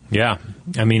ridiculous. Yeah.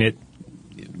 I mean,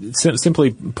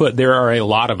 simply put, there are a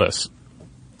lot of us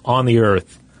on the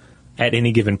earth at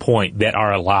any given point that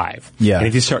are alive. Yeah. And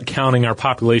if you start counting our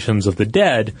populations of the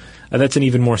dead, that's an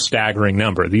even more staggering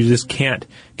number. You just can't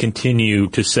continue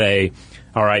to say,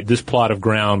 all right, this plot of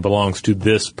ground belongs to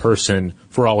this person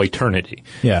for all eternity.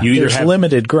 Yeah, you there's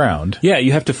limited ground. Yeah,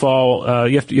 you have to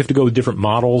you have to go with different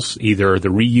models, either the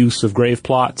reuse of grave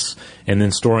plots and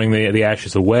then storing the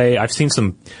ashes away. I've seen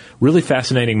some really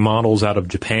fascinating models out of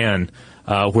Japan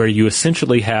where you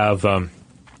essentially have a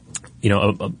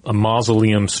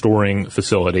mausoleum storing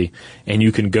facility, and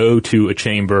you can go to a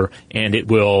chamber and it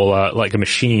will, like a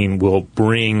machine, will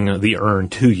bring the urn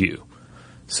to you.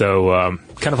 So,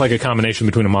 kind of like a combination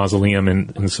between a mausoleum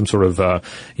and some sort of,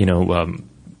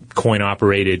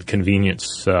 coin-operated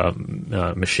convenience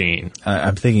machine.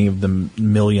 I'm thinking of the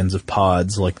millions of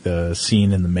pods, like the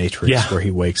scene in The Matrix where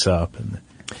he wakes up and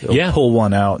he'll pull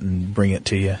one out and bring it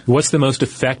to you. What's the most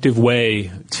effective way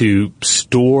to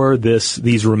store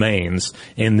these remains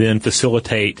and then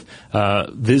facilitate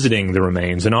visiting the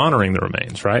remains and honoring the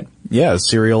remains, right? Yeah,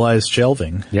 serialized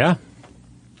shelving. Yeah.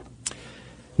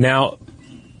 Now,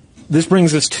 this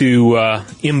brings us to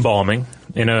embalming.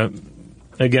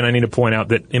 Again, I need to point out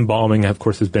that embalming, of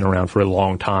course, has been around for a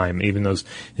long time. Even those,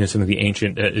 some of the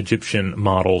ancient Egyptian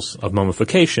models of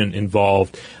mummification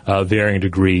involved varying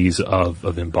degrees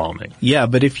of embalming. Yeah,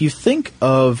 but if you think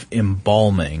of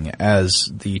embalming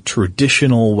as the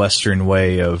traditional Western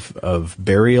way of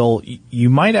burial,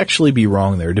 you might actually be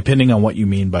wrong there, depending on what you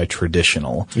mean by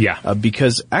traditional. Yeah.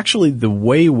 Because actually the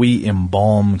way we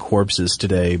embalm corpses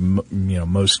today,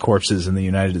 most corpses in the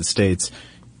United States,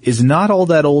 is not all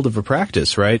that old of a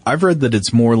practice, right? I've read that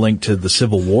it's more linked to the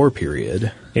Civil War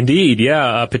period. Indeed,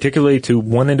 yeah, particularly to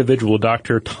one individual,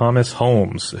 Dr. Thomas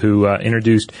Holmes, who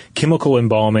introduced chemical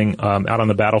embalming out on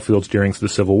the battlefields during the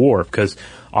Civil War, because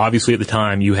obviously at the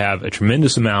time you have a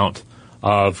tremendous amount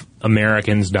of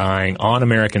Americans dying on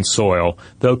American soil,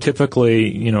 though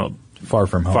typically, far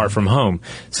from home.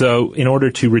 So in order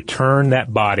to return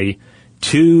that body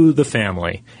to the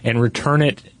family and return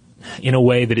it in a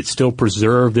way that it's still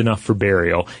preserved enough for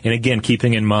burial, and again,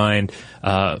 keeping in mind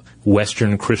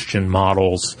Western Christian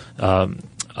models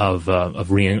of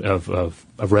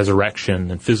resurrection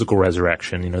and physical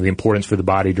resurrection, the importance for the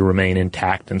body to remain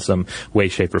intact in some way,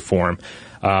 shape, or form.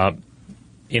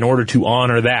 In order to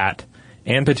honor that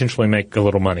and potentially make a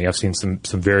little money, I've seen some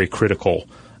very critical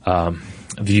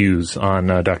views on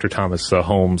Dr. Thomas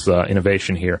Holmes'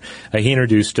 innovation here. He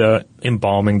introduced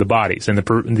embalming the bodies, and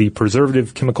the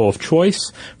preservative chemical of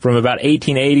choice from about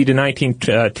 1880 to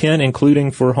 1910,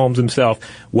 including for Holmes himself,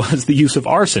 was the use of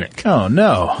arsenic. Oh,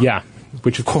 no. Yeah,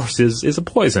 which of course is a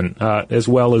poison, as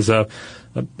well as a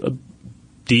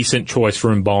decent choice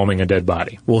for embalming a dead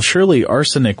body. Well, surely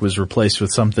arsenic was replaced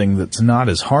with something that's not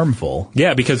as harmful.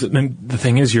 Yeah, because the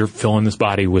thing is, you're filling this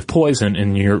body with poison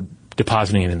and you're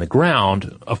depositing it in the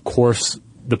ground. Of course,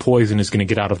 the poison is going to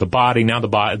get out of the body. Now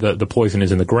the poison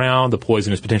is in the ground. The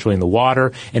poison is potentially in the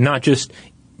water, and not just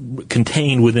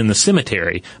contained within the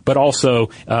cemetery, but also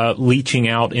leaching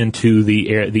out into the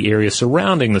area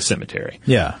surrounding the cemetery.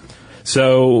 Yeah.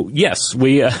 So, yes,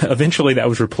 we eventually that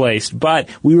was replaced, but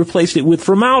we replaced it with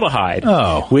formaldehyde,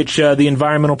 which the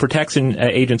Environmental Protection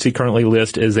Agency currently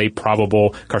lists as a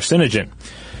probable carcinogen.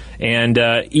 And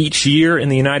each year in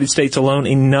the United States alone,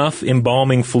 enough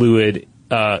embalming fluid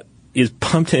is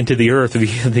pumped into the earth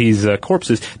via these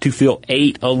corpses to fill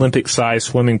 8 Olympic-sized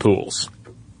swimming pools.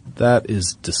 That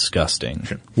is disgusting.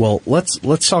 Well,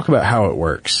 let's talk about how it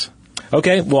works.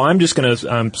 Okay, well, I'm just going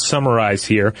to summarize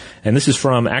here, and this is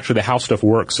from actually the How Stuff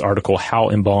Works article, How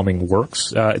Embalming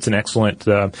Works. It's an excellent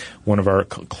one of our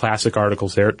classic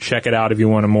articles there. Check it out if you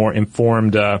want a more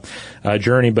informed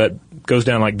journey, but it goes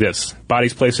down like this.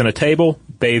 Body's placed on a table,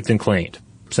 bathed and cleaned.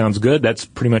 Sounds good? That's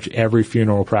pretty much every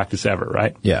funeral practice ever,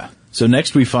 right? Yeah. So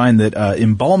next we find that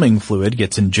embalming fluid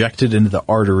gets injected into the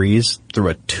arteries through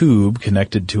a tube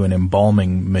connected to an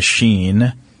embalming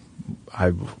machine.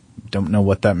 I don't know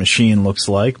what that machine looks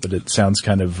like, but it sounds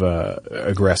kind of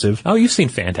aggressive. Oh, you've seen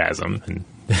Phantasm and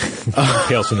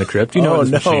Tales from the Crypt. You know what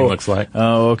this machine looks like.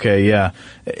 Oh, okay, yeah.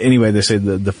 Anyway, they say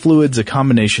the fluid's a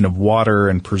combination of water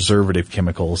and preservative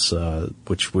chemicals,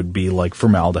 which would be like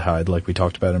formaldehyde, like we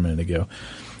talked about a minute ago.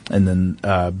 And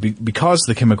then because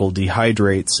the chemical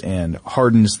dehydrates and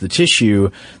hardens the tissue,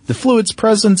 the fluid's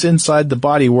presence inside the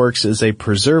body works as a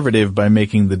preservative by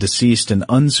making the deceased an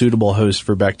unsuitable host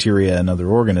for bacteria and other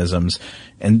organisms.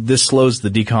 And this slows the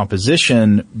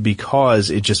decomposition because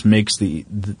it just makes the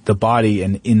body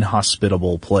an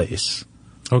inhospitable place.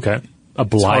 Okay. A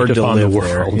blight upon the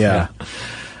world. Yeah.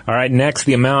 All right, next,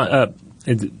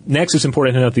 Next, it's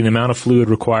important to note the amount of fluid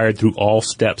required through all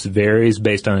steps varies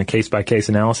based on a case-by-case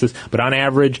analysis, but on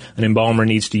average, an embalmer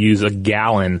needs to use a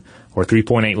gallon or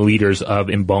 3.8 liters of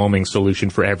embalming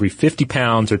solution for every 50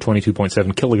 pounds or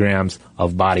 22.7 kilograms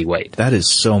of body weight. That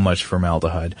is so much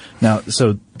formaldehyde. Now,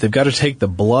 so they've got to take the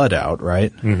blood out,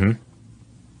 right? Mm-hmm.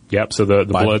 Yep, so the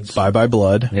blood's... Bye-bye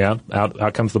blood. Yeah,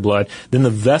 out comes the blood. Then the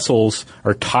vessels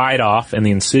are tied off and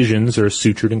the incisions are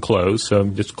sutured and closed, so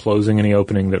just closing any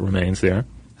opening that remains there.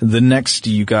 The next,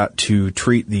 you got to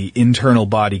treat the internal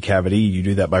body cavity. You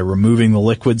do that by removing the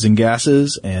liquids and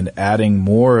gases and adding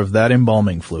more of that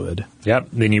embalming fluid. Yep,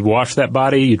 then you wash that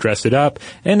body, you dress it up,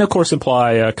 and of course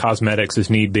apply cosmetics as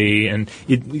need be. And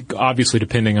obviously,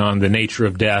 depending on the nature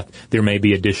of death, there may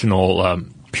be additional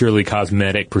purely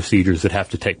cosmetic procedures that have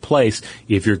to take place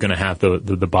if you're going to have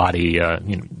the body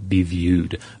be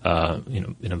viewed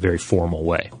in a very formal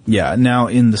way. Yeah. Now,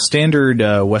 in the standard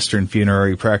Western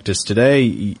funerary practice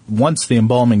today, once the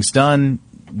embalming's done,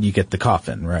 you get the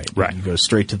coffin, right? Right. You go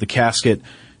straight to the casket.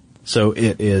 So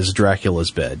it is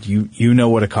Dracula's bed. You know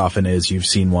what a coffin is. You've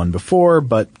seen one before,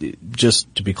 but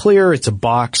just to be clear, it's a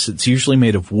box. It's usually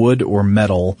made of wood or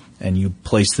metal, and you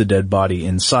place the dead body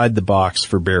inside the box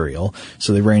for burial.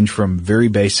 So they range from very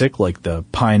basic, like the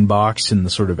pine box in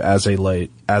the sort of as I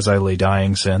lay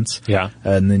dying sense. Yeah.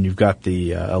 And then you've got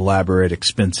the elaborate,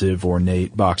 expensive,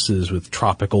 ornate boxes with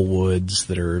tropical woods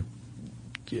that are,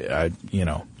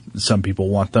 some people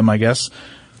want them, I guess.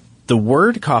 The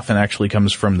word coffin actually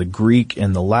comes from the Greek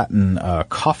and the Latin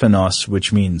kophanos,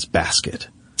 which means basket.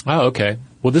 Oh, okay.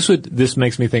 Well, this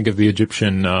makes me think of the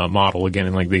Egyptian model again,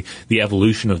 and like the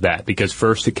evolution of that, because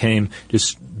first it came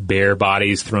just bare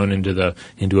bodies thrown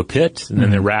into a pit, and then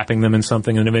they're wrapping them in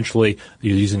something, and eventually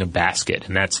you're using a basket,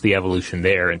 and that's the evolution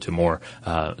there into more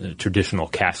traditional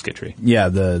casketry. Yeah,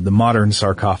 the modern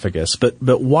sarcophagus. But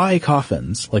why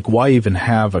coffins? Like, why even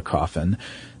have a coffin?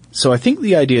 So I think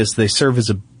the idea is they serve as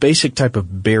a basic type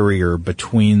of barrier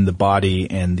between the body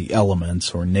and the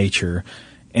elements or nature.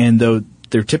 And though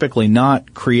they're typically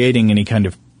not creating any kind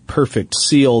of perfect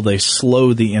seal, they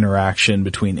slow the interaction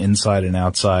between inside and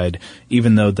outside,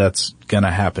 even though that's going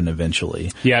to happen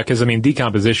eventually. Yeah, because,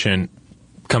 decomposition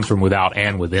comes from without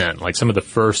and within. Like, some of the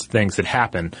first things that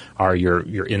happen are your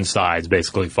insides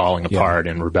basically falling apart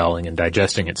and rebelling and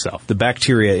digesting itself. The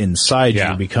bacteria inside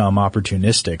you become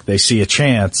opportunistic. They see a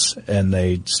chance and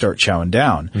they start chowing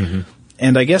down. Mm-hmm.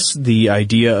 And I guess the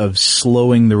idea of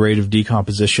slowing the rate of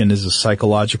decomposition is a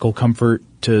psychological comfort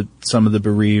to some of the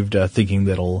bereaved, thinking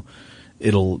that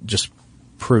it'll just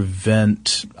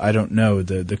prevent, I don't know,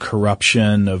 the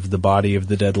corruption of the body of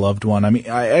the dead loved one. I mean,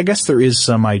 I guess there is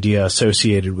some idea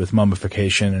associated with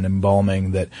mummification and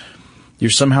embalming that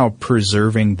you're somehow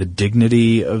preserving the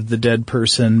dignity of the dead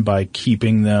person by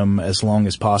keeping them as long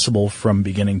as possible from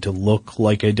beginning to look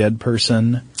like a dead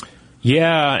person.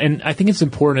 Yeah, and I think it's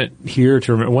important here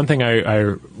to remember one thing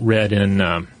I read in,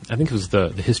 I think it was the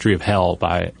History of Hell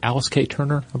by Alice K.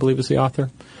 Turner, I believe is the author.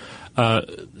 So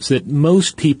that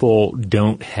most people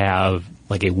don't have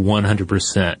like a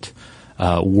 100%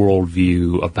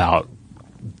 worldview about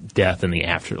death and the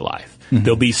afterlife. Mm-hmm.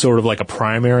 There'll be sort of like a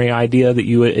primary idea that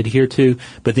you adhere to,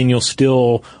 but then you'll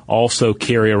still also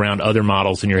carry around other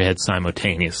models in your head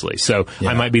simultaneously. So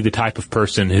I might be the type of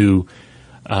person who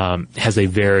has a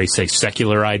very, say,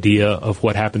 secular idea of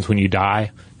what happens when you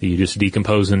die, that you just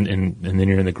decompose and then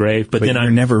you're in the grave. But then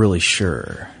you're never really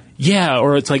sure. Yeah,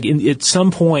 or it's like at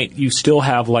some point you still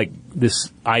have like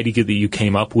this idea that you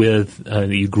came up with, that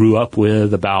you grew up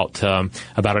with about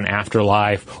an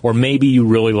afterlife, or maybe you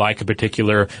really like a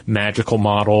particular magical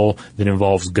model that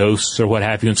involves ghosts or what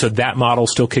have you, and so that model's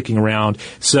still kicking around.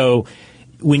 So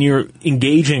when you're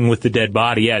engaging with the dead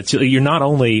body, you're not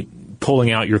only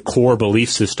pulling out your core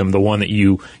belief system, the one that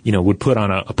you would put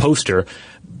on a poster,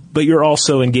 but you're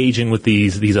also engaging with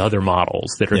these other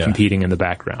models that are competing in the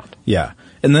background. Yeah.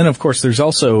 And then, of course, there's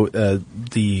also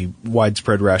the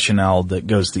widespread rationale that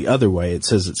goes the other way. It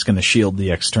says it's going to shield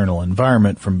the external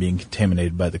environment from being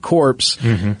contaminated by the corpse.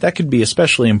 Mm-hmm. That could be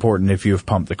especially important if you have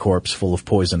pumped the corpse full of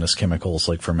poisonous chemicals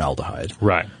like formaldehyde.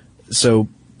 Right. So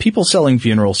people selling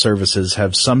funeral services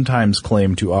have sometimes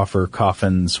claimed to offer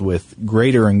coffins with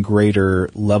greater and greater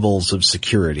levels of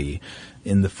security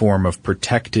in the form of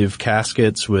protective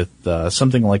caskets with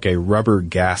something like a rubber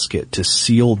gasket to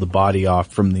seal the body off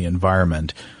from the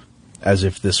environment, as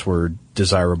if this were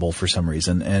desirable for some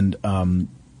reason. And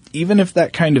even if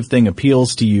that kind of thing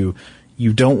appeals to you,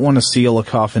 you don't want to seal a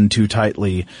coffin too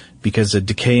tightly because a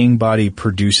decaying body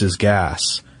produces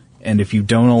gas. And if you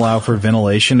don't allow for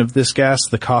ventilation of this gas,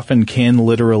 the coffin can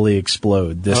literally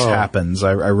explode. This happens.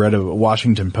 I read a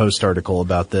Washington Post article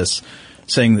about this,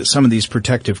 saying that some of these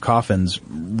protective coffins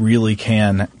really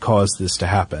can cause this to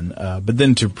happen. But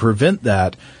then to prevent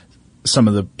that, some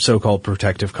of the so-called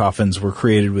protective coffins were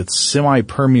created with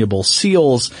semi-permeable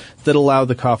seals that allow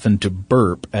the coffin to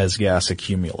burp as gas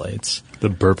accumulates. The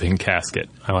burping casket.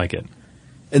 I like it.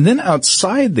 And then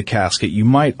outside the casket, you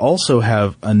might also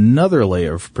have another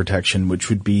layer of protection, which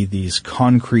would be these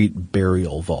concrete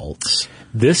burial vaults.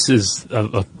 This is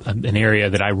an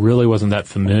area that I really wasn't that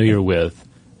familiar with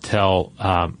till,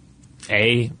 my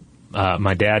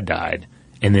dad died,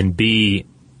 and then B,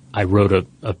 I wrote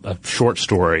a short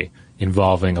story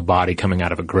involving a body coming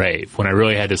out of a grave, when I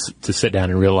really had to sit down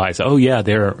and realize,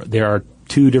 there are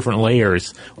two different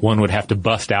layers one would have to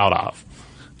bust out of.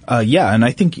 And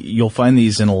I think you'll find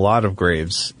these in a lot of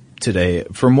graves today.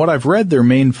 From what I've read, their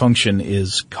main function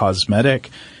is cosmetic.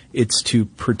 It's to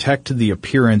protect the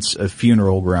appearance of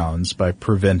funeral grounds by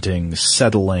preventing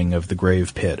settling of the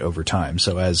grave pit over time.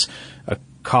 So as a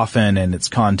coffin and its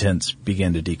contents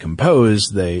begin to decompose,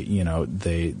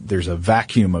 there's a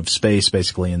vacuum of space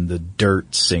basically, and the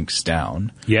dirt sinks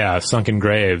down. Yeah, sunken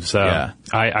graves.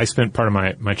 I spent part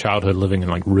of my childhood living in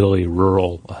like really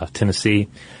rural Tennessee,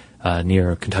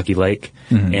 near Kentucky Lake,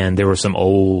 and there were some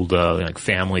old like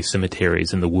family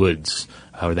cemeteries in the woods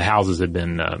where the houses had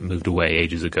been moved away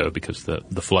ages ago because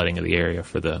the flooding of the area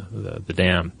for the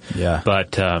dam. Yeah.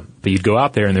 But you'd go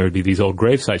out there and there would be these old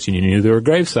grave sites, and you knew there were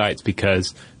grave sites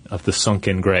because of the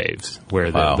sunken graves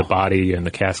where the body and the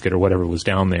casket or whatever was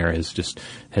down there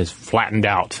has flattened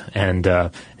out, and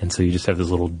so you just have this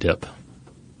little dip.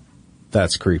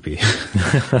 That's creepy.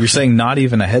 You're saying not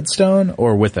even a headstone,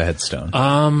 or with a headstone?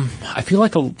 I feel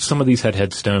like some of these had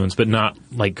headstones, but not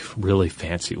like really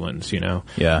fancy ones,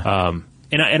 Yeah.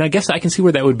 And I guess I can see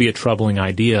where that would be a troubling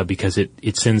idea, because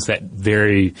it sends that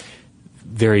very,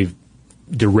 very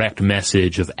direct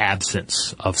message of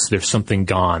absence, of there's something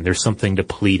gone, there's something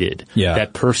depleted. Yeah.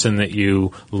 That person that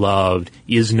you loved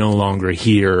is no longer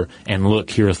here, and look,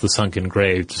 here's the sunken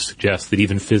grave to suggest that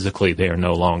even physically they are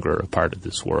no longer a part of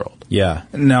this world. Yeah.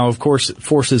 Now, of course,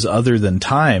 forces other than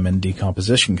time and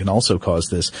decomposition can also cause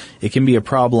this. It can be a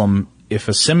problem if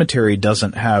a cemetery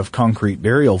doesn't have concrete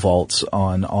burial vaults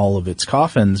on all of its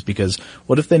coffins, because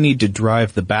what if they need to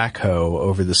drive the backhoe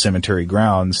over the cemetery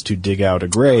grounds to dig out a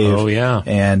grave? Oh, yeah.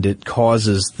 And it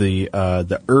causes the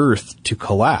earth to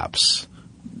collapse.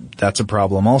 that's a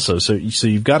problem also. So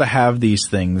you've got to have these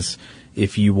things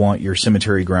if you want your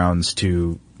cemetery grounds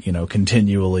to,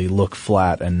 continually look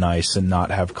flat and nice and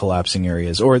not have collapsing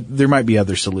areas. Or there might be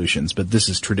other solutions, but this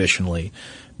has traditionally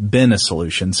been a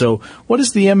solution. So what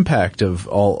is the impact of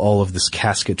all of this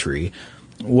casketry?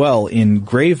 Well, in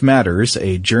Grave Matters,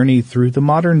 A Journey Through the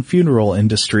Modern Funeral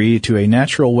Industry to a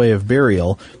Natural Way of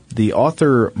Burial, the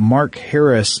author Mark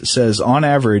Harris says on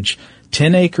average,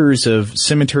 10 acres of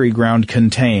cemetery ground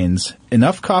contains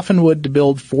enough coffin wood to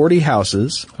build 40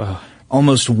 houses,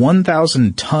 almost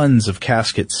 1,000 tons of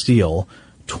casket steel,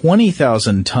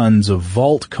 20,000 tons of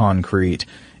vault concrete,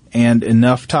 and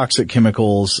enough toxic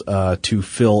chemicals to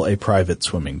fill a private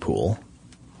swimming pool.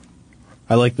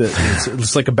 I like that.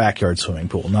 It's like a backyard swimming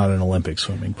pool, not an Olympic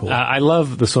swimming pool. I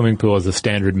love the swimming pool as a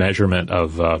standard measurement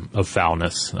of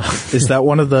foulness. Is that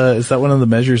one of the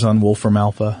measures on Wolfram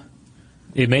Alpha?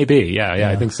 It may be, yeah,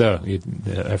 I think so.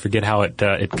 I forget how it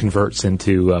converts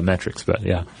into metrics, but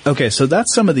yeah. Okay, so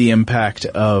that's some of the impact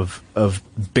of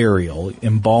burial,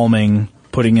 embalming,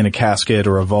 putting in a casket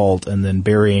or a vault, and then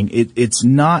burying. It's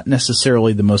not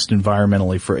necessarily the most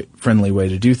environmentally friendly way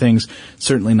to do things.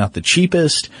 Certainly not the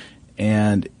cheapest.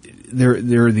 And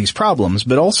there are these problems,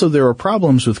 but also there are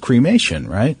problems with cremation,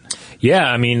 right? Yeah,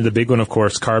 I mean, the big one, of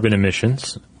course, carbon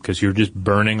emissions, because you're just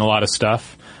burning a lot of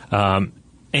stuff.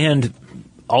 And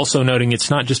also noting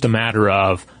it's not just a matter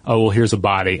of, here's a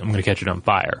body, I'm going to catch it on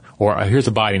fire. Or here's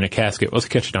a body in a casket, let's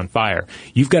catch it on fire.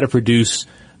 You've got to produce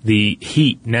the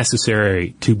heat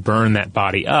necessary to burn that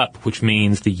body up, which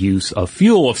means the use of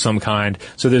fuel of some kind.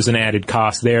 So there's an added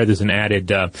cost there. There's an added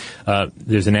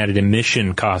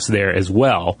emission cost there as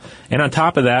well. And on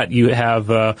top of that, you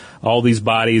have all these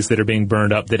bodies that are being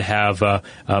burned up that have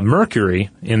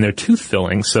mercury in their tooth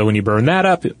fillings. So when you burn that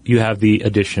up, you have the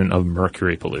addition of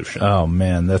mercury pollution. Oh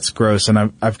man, that's gross.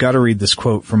 And I've got to read this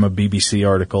quote from a BBC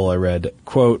article I read.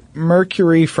 Quote,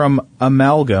 mercury from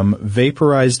amalgam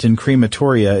vaporized in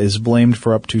crematoria is blamed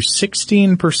for up to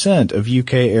 16% of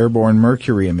UK airborne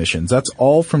mercury emissions. That's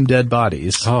all from dead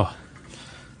bodies. Oh,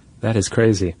 that is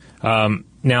crazy.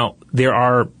 Now, there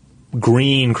are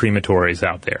green crematories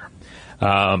out there.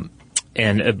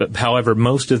 However,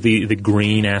 most of the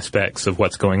green aspects of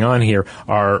what's going on here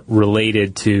are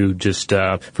related to just,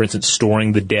 for instance,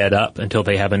 storing the dead up until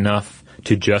they have enough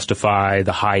to justify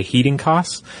the high heating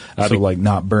costs. So like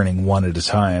not burning one at a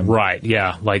time. Right,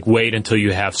 yeah. Like wait until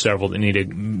you have several that need to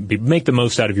make the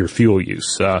most out of your fuel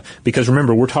use. Because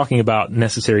remember, we're talking about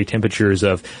necessary temperatures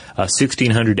of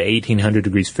 1,600 to 1,800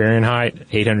 degrees Fahrenheit,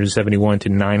 871 to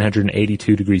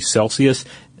 982 degrees Celsius,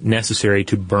 necessary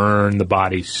to burn the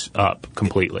bodies up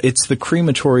completely. It's the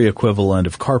crematory equivalent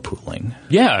of carpooling.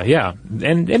 Yeah.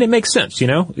 And it makes sense,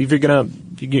 if you're gonna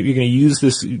use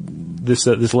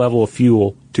this level of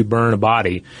fuel to burn a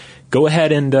body, go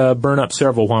ahead and burn up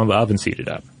several while the oven's heated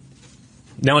up.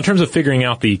 Now, in terms of figuring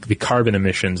out the carbon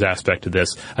emissions aspect of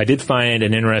this, I did find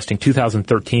an interesting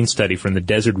 2013 study from the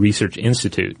Desert Research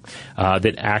Institute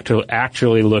that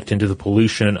actually looked into the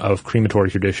pollution of crematory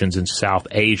traditions in South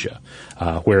Asia,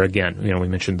 where, again, we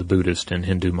mentioned the Buddhist and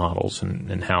Hindu models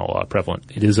and how prevalent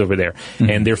it is over there. Mm-hmm.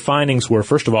 And their findings were,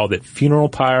 first of all, that funeral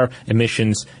pyre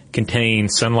emissions contain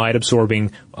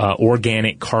sunlight-absorbing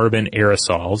organic carbon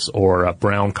aerosols, or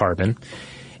brown carbon.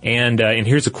 And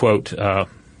here's a quote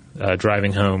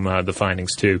driving home the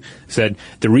findings too. Said,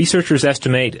 the researchers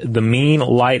estimate the mean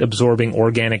light-absorbing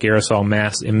organic aerosol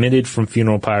mass emitted from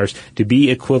funeral pyres to be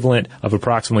equivalent of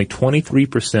approximately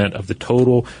 23% of the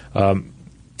total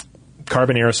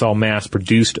carbon aerosol mass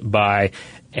produced by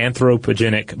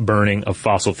anthropogenic burning of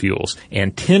fossil fuels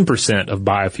and 10% of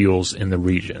biofuels in the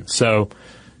region. So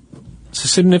it's a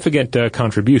significant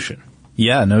contribution.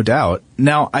 Yeah, no doubt.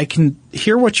 Now, I can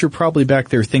hear what you're probably back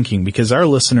there thinking, because our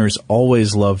listeners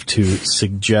always love to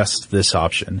suggest this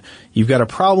option. You've got a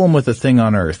problem with a thing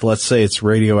on Earth. Let's say it's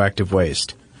radioactive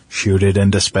waste. Shoot it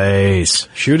into space.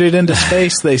 Shoot it into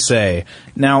space, they say.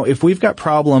 Now, if we've got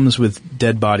problems with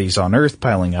dead bodies on Earth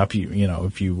piling up,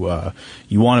 if you want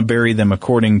to bury them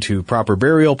according to proper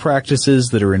burial practices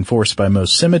that are enforced by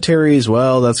most cemeteries,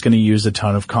 well, that's going to use a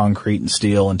ton of concrete and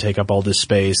steel and take up all this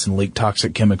space and leak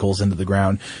toxic chemicals into the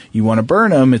ground. You want to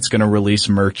burn them, it's going to release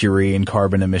mercury and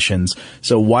carbon emissions.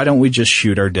 So why don't we just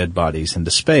shoot our dead bodies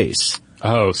into space?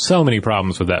 Oh, so many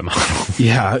problems with that model.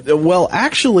 Yeah, well,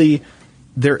 actually,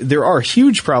 There are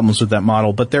huge problems with that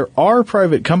model, but there are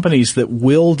private companies that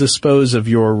will dispose of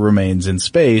your remains in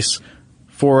space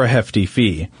for a hefty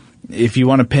fee. If you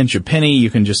want to pinch a penny, you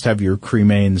can just have your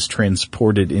cremains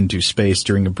transported into space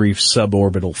during a brief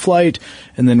suborbital flight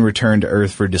and then return to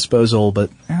Earth for disposal, but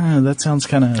that sounds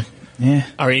kind of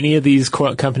Are any of these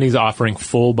companies offering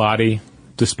full body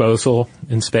disposal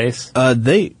in space?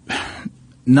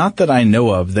 Not that I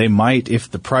know of. They might if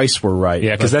the price were right.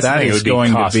 Yeah, because that is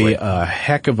going to be a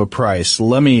heck of a price.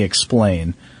 Let me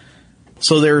explain.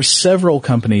 So there are several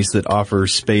companies that offer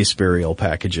space burial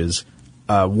packages.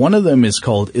 One of them is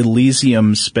called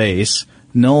Elysium Space.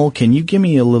 Noel, can you give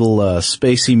me a little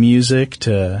spacey music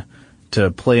to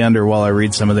play under while I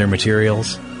read some of their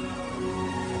materials?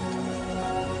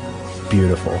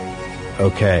 Beautiful.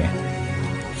 Okay.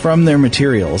 From their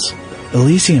materials,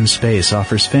 Elysium Space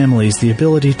offers families the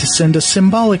ability to send a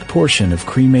symbolic portion of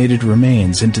cremated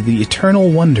remains into the eternal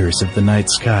wonders of the night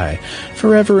sky,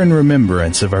 forever in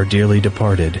remembrance of our dearly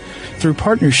departed. Through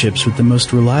partnerships with the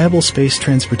most reliable space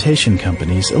transportation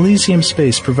companies, Elysium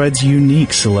Space provides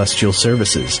unique celestial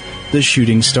services. The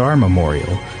Shooting Star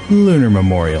Memorial, Lunar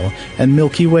Memorial, and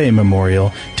Milky Way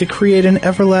Memorial to create an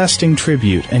everlasting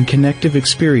tribute and connective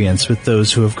experience with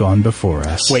those who have gone before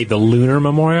us. Wait, the Lunar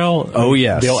Memorial? Oh,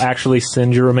 yes. They'll actually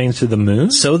send your remains to the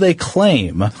moon? So they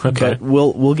claim, okay. But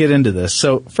we'll get into this.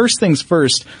 So first things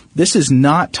first, this is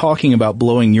not talking about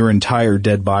blowing your entire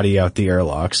dead body out the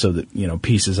airlock so that,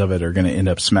 pieces of it are going to end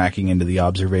up smacking into the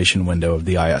observation window of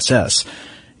the ISS.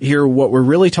 Here, what we're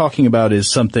really talking about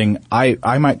is something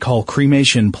I might call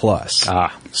cremation plus.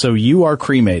 So you are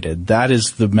cremated. That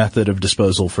is the method of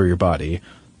disposal for your body.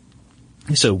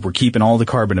 So we're keeping all the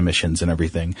carbon emissions and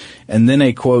everything. And then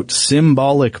a, quote,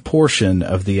 symbolic portion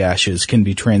of the ashes can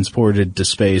be transported to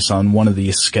space on one of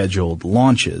these scheduled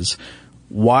launches.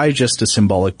 Why just a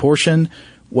symbolic portion?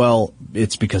 Well,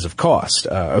 it's because of cost.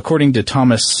 According to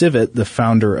Thomas Civet, the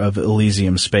founder of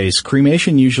Elysium Space,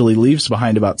 cremation usually leaves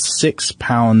behind about 6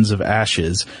 pounds of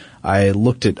ashes. I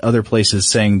looked at other places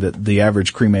saying that the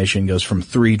average cremation goes from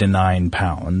 3 to 9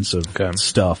 pounds of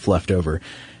stuff left over.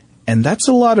 And that's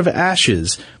a lot of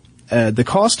ashes. The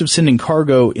cost of sending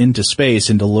cargo into space,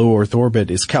 into low Earth orbit,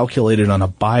 is calculated on a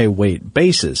by-weight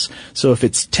basis. So if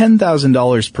it's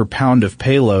 $10,000 per pound of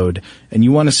payload, and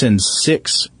you want to send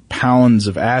 6 pounds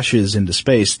of ashes into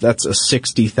space, that's a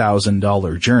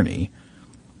 $60,000 journey.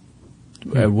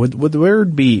 Would the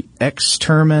word be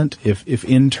exterment? If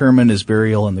interment is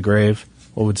burial in the grave,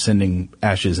 what would sending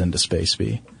ashes into space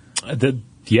be?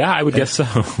 Yeah, I would guess so.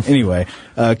 Anyway,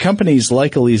 companies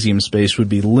like Elysium Space would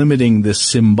be limiting this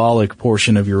symbolic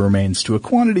portion of your remains to a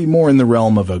quantity more in the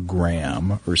realm of a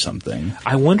gram or something.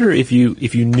 I wonder if you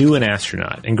knew an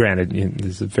astronaut, and granted,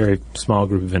 there's a very small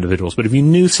group of individuals, but if you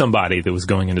knew somebody that was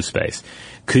going into space,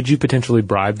 could you potentially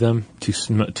bribe them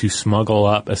to smuggle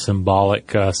up a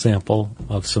symbolic sample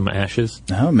of some ashes?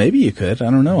 Oh, maybe you could.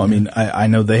 I don't know. I mean, I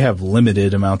know they have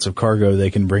limited amounts of cargo they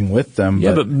can bring with them.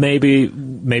 Yeah, but maybe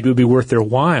it would be worth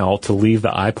their while to leave the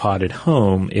iPod at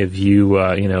home if you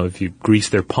if you grease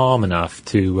their palm enough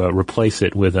to replace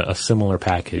it with a similar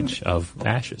package of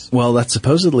ashes. Well, that's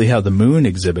supposedly how the moon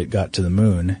exhibit got to the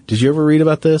moon. Did you ever read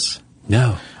about this?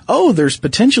 No. Oh, there's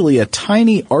potentially a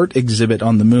tiny art exhibit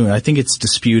on the moon. I think it's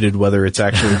disputed whether it's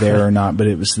actually there or not, but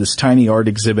it was this tiny art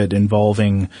exhibit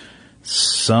involving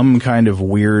some kind of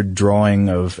weird drawing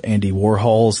of Andy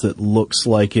Warhol's that looks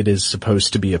like it is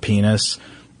supposed to be a penis.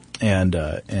 And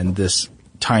this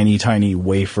tiny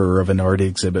wafer of an art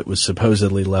exhibit was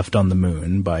supposedly left on the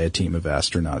moon by a team of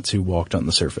astronauts who walked on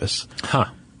the surface. Huh.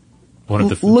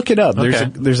 Look it up. Okay.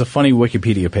 There's a funny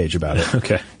Wikipedia page about it.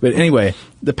 Okay. But anyway,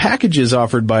 the packages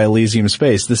offered by Elysium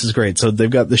Space, this is great. So they've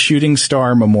got the Shooting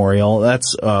Star Memorial.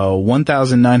 That's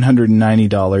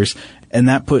 $1,990. And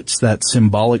that puts that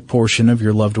symbolic portion of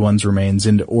your loved one's remains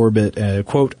into orbit,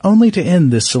 quote, only to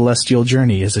end this celestial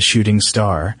journey as a shooting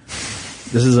star.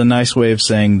 This is a nice way of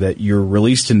saying that you're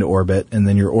released into orbit, and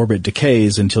then your orbit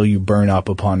decays until you burn up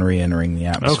upon re-entering the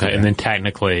atmosphere. Okay, and then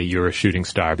technically you're a shooting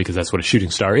star, because that's what a shooting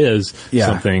star is,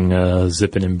 something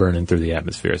zipping and burning through the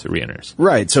atmosphere as it re-enters.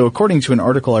 Right, so according to an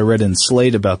article I read in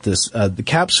Slate about this, the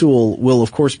capsule will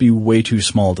of course be way too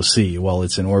small to see while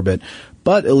it's in orbit,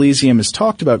 but Elysium has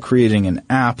talked about creating an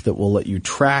app that will let you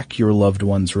track your loved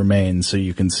one's remains so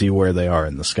you can see where they are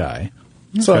in the sky.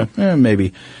 Okay. So,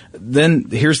 maybe. Then,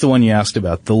 here's the one you asked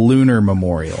about, the Lunar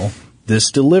Memorial. This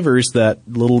delivers that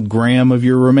little gram of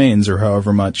your remains, or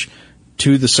however much,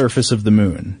 to the surface of the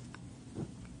moon.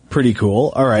 Pretty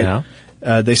cool. All right.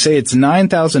 Yeah. They say it's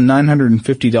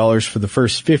 $9,950 for the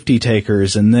first 50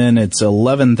 takers, and then it's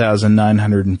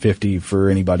 $11,950 for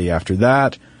anybody after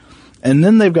that. And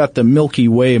then they've got the Milky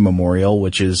Way Memorial,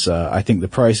 which is, I think the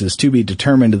price is to be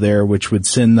determined there, which would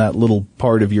send that little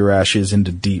part of your ashes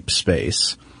into deep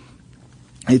space.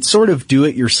 It's sort of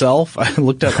do-it-yourself. I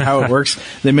looked up how it works.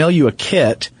 They mail you a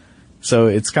kit, so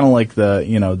it's kind of like the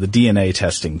DNA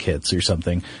testing kits or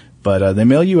something. But they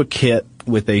mail you a kit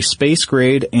with a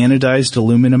space-grade anodized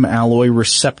aluminum alloy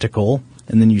receptacle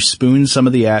and then you spoon some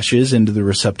of the ashes into the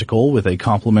receptacle with a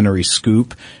complimentary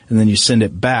scoop, and then you send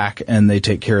it back, and they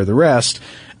take care of the rest.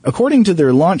 According to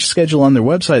their launch schedule on their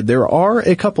website, there are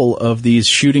a couple of these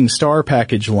Shooting Star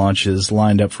package launches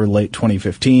lined up for late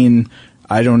 2015.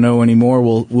 I don't know anymore.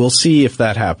 We'll see if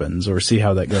that happens or see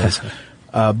how that goes.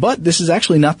 But this is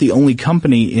actually not the only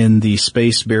company in the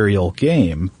space burial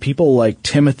game. People like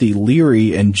Timothy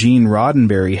Leary and Gene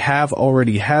Roddenberry have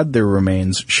already had their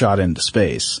remains shot into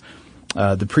space.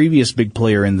 The previous big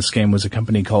player in this game was a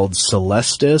company called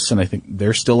Celestis, and I think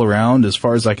they're still around, as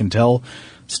far as I can tell,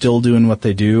 still doing what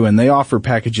they do. And they offer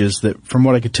packages that, from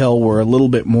what I could tell, were a little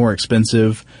bit more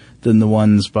expensive than the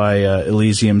ones by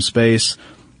Elysium Space.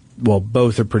 Well,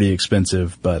 both are pretty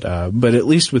expensive, but at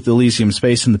least with Elysium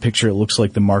Space in the picture, it looks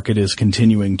like the market is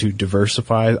continuing to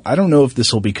diversify. I don't know if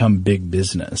this will become big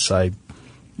business.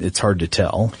 It's hard to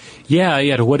tell.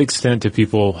 Yeah. To what extent do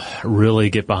people really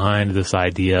get behind this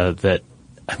idea that,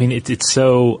 I mean, it's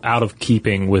so out of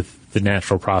keeping with the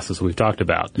natural process we've talked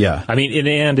about. Yeah. I mean,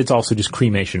 and it's also just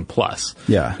cremation plus.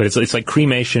 Yeah. But it's like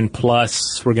cremation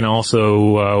plus we're going to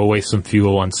also waste some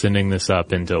fuel on sending this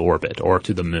up into orbit or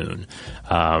to the moon.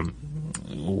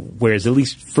 Whereas at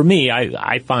least for me,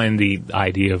 I find the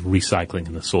idea of recycling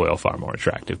in the soil far more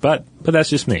attractive. But that's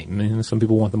just me. I mean, some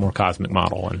people want the more cosmic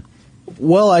model. And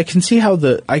well, I can see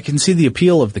the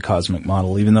appeal of the cosmic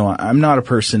model, even though I'm not a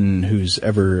person who's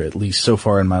ever, at least so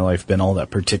far in my life, been all that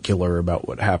particular about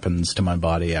what happens to my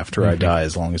body after I die,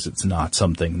 as long as it's not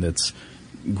something that's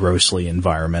grossly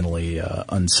environmentally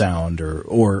unsound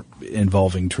or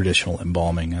involving traditional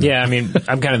embalming. Yeah, I mean,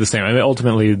 I'm kind of the same. I mean,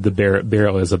 ultimately, the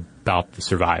burial is about the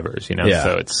survivors, you know,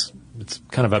 so it's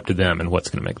kind of up to them and what's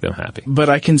going to make them happy. But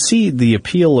I can see the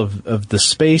appeal of the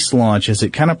space launch as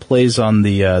it kind of plays on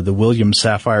the William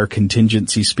Safire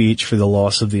contingency speech for the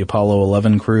loss of the Apollo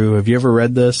 11 crew. Have you ever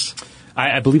read this?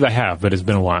 I believe I have, but it's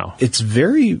been a while. It's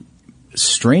very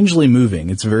strangely moving.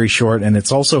 It's very short, and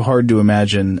it's also hard to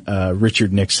imagine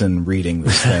Richard Nixon reading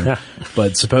this thing.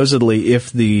 But supposedly,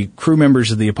 if the crew members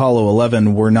of the Apollo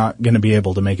 11 were not going to be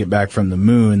able to make it back from the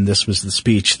moon, this was the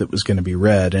speech that was going to be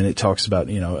read, and it talks about,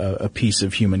 you know, a piece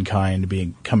of humankind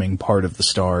becoming part of the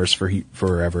stars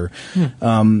forever.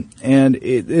 And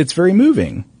it's very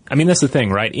moving. I mean, that's the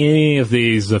thing, right? Any of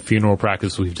these funeral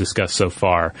practices we've discussed so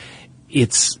far,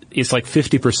 it's like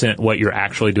 50% what you're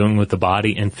actually doing with the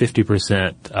body and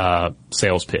 50%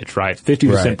 sales pitch, right?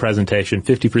 50% presentation,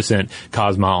 50%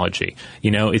 cosmology.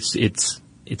 You know, it's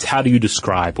how do you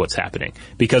describe what's happening?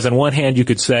 Because on one hand you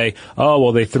could say, oh,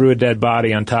 well, they threw a dead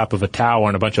body on top of a tower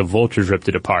and a bunch of vultures ripped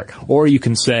it apart. Or you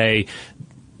can say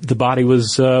the body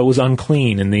was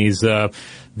unclean and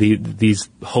these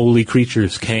holy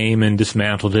creatures came and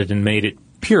dismantled it and made it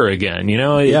pure again. You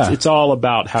know, it's all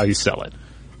about how you sell it.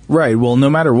 Right. Well, no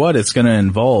matter what, it's going to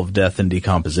involve death and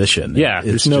decomposition. Yeah,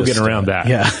 there's no getting around that.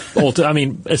 Yeah. Well, I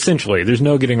mean, essentially, there's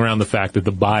no getting around the fact that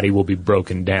the body will be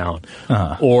broken down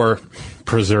or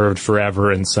preserved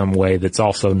forever in some way that's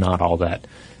also not all that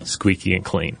squeaky and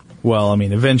clean. Well, I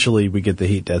mean, eventually we get the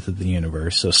heat death of the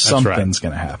universe, so something's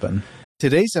going to happen.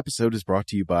 Today's episode is brought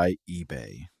to you by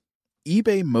eBay.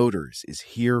 eBay Motors is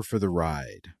here for the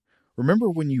ride. Remember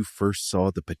when you first saw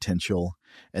the potential?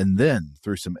 And then,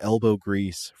 through some elbow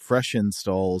grease, fresh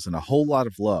installs, and a whole lot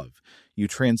of love, you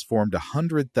transformed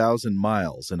 100,000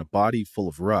 miles and a body full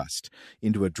of rust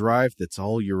into a drive that's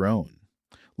all your own.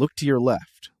 Look to your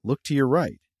left. Look to your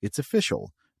right. It's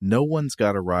official. No one's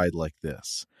got a ride like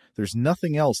this. There's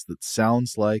nothing else that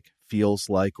sounds like, feels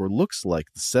like, or looks like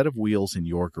the set of wheels in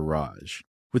your garage.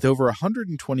 With over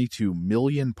 122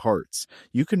 million parts,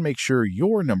 you can make sure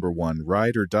your number one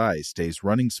ride or die stays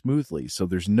running smoothly, so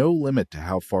there's no limit to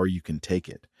how far you can take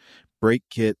it. Brake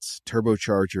kits,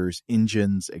 turbochargers,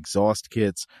 engines, exhaust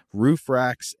kits, roof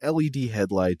racks, LED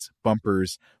headlights,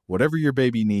 bumpers, whatever your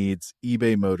baby needs,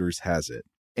 eBay Motors has it.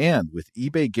 And with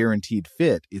eBay Guaranteed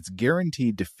Fit, it's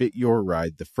guaranteed to fit your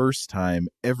ride the first time,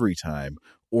 every time,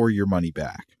 or your money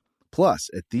back. Plus,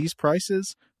 at these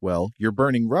prices, well, you're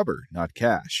burning rubber, not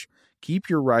cash. Keep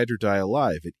your ride or die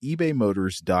alive at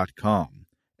ebaymotors.com.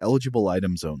 Eligible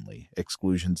items only.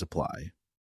 Exclusions apply.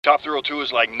 Top Thrill 2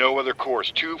 is like no other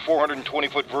course. 2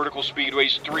 420-foot vertical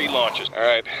speedways, 3 launches. All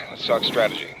right, let's talk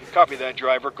strategy. Copy that,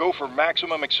 driver. Go for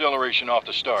maximum acceleration off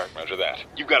the start. Roger that.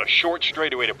 You've got a short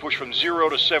straightaway to push from 0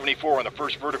 to 74 on the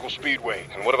first vertical speedway.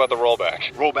 And what about the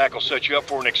rollback? Rollback will set you up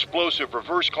for an explosive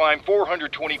reverse climb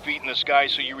 420 feet in the sky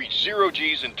so you reach 0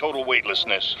 G's in total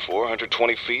weightlessness.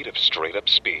 420 feet of straight-up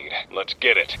speed. Let's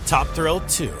get it. Top Thrill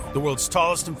 2, the world's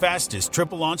tallest and fastest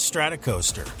triple-launch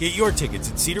stratocoaster. Get your tickets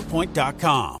at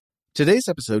cedarpoint.com. Today's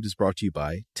episode is brought to you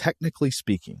by Technically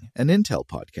Speaking, an Intel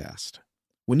podcast.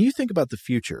 When you think about the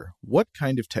future, what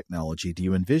kind of technology do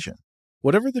you envision?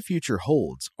 Whatever the future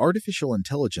holds, artificial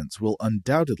intelligence will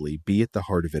undoubtedly be at the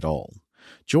heart of it all.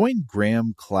 Join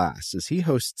Graham Class as he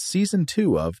hosts Season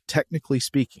 2 of Technically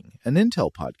Speaking, an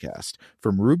Intel podcast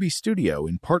from Ruby Studio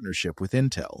in partnership with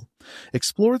Intel.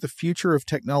 Explore the future of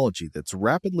technology that's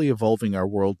rapidly evolving our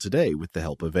world today with the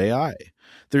help of AI.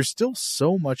 There's still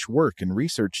so much work and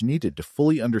research needed to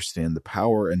fully understand the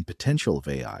power and potential of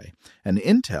AI, and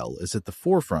Intel is at the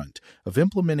forefront of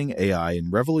implementing AI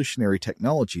in revolutionary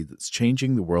technology that's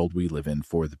changing the world we live in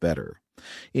for the better.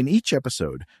 In each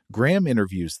episode, Graham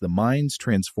interviews the minds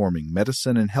transforming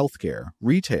medicine and healthcare,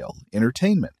 retail,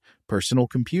 entertainment, personal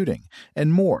computing,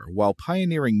 and more while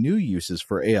pioneering new uses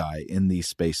for AI in these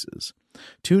spaces.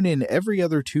 Tune in every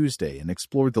other Tuesday and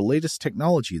explore the latest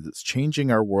technology that's changing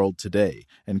our world today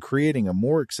and creating a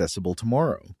more accessible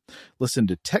tomorrow. Listen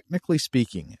to Technically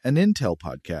Speaking, an Intel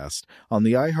podcast on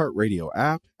the iHeartRadio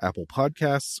app, Apple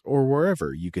Podcasts, or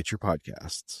wherever you get your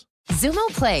podcasts. Xumo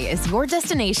Play is your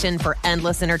destination for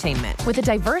endless entertainment. With a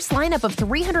diverse lineup of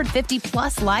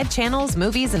 350-plus live channels,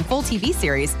 movies, and full TV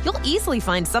series, you'll easily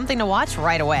find something to watch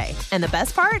right away. And the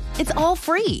best part? It's all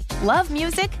free. Love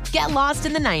music? Get lost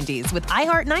in the 90s with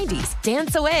iHeart 90s,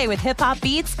 dance away with hip-hop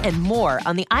beats, and more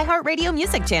on the iHeartRadio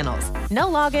music channels. No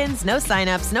logins, no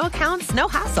signups, no accounts, no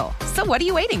hassle. So what are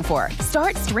you waiting for?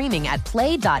 Start streaming at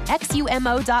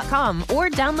play.xumo.com or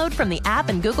download from the app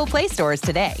and Google Play stores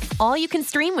today. All you can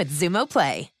stream with Xumo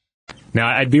Play. Now,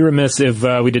 I'd be remiss if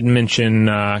we didn't mention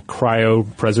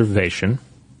cryopreservation.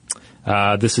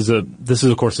 This is,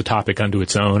 of course, a topic unto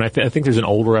its own. I think there's an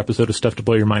older episode of Stuff to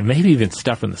Blow Your Mind, maybe even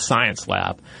stuff from the Science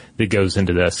Lab that goes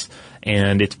into this.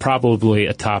 And it's probably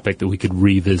a topic that we could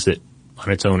revisit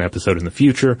on its own episode in the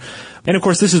future. And, of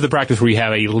course, this is the practice where you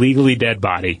have a legally dead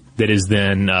body that is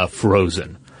then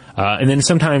frozen. And then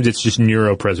sometimes it's just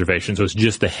neuropreservation, so it's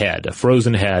just the head, a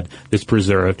frozen head that's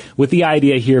preserved, with the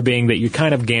idea here being that you're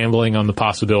kind of gambling on the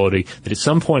possibility that at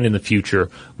some point in the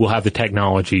future we'll have the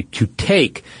technology to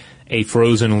take a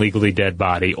frozen legally dead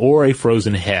body or a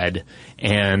frozen head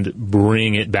and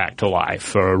bring it back to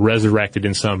life or resurrect it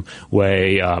in some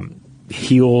way,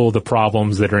 heal the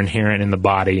problems that are inherent in the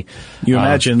body. You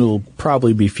imagine it'll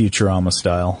probably be Futurama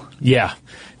style. Yeah.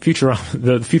 The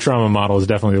Futurama model is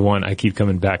definitely the one I keep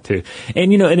coming back to.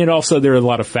 And, and it also, there are a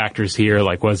lot of factors here,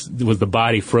 like was the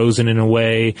body frozen in a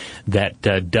way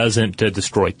that doesn't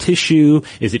destroy tissue?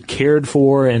 Is it cared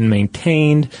for and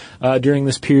maintained during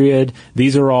this period?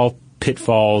 These are all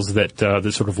pitfalls that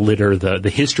sort of litter the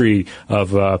history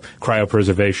of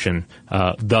cryopreservation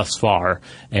thus far.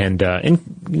 And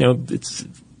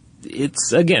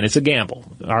it's a gamble.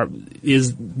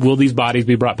 Will these bodies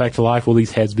be brought back to life? Will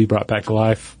these heads be brought back to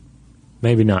life?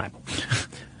 Maybe not.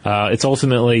 It's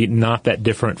ultimately not that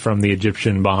different from the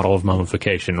Egyptian model of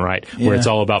mummification, right? Yeah. Where it's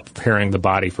all about preparing the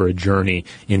body for a journey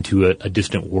into a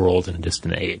distant world and a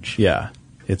distant age. Yeah.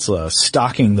 It's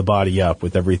stocking the body up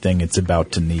with everything it's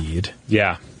about to need.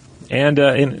 Yeah. And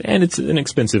it's an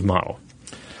expensive model.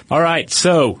 All right.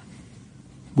 So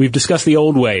we've discussed the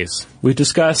old ways. We've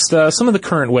discussed some of the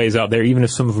current ways out there, even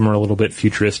if some of them are a little bit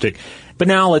futuristic. But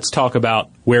now let's talk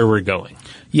about where we're going.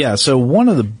 Yeah, so one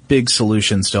of the big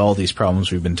solutions to all these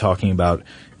problems we've been talking about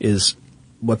is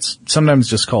what's sometimes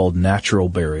just called natural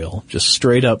burial, just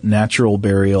straight up natural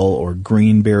burial or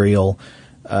green burial.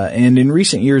 And in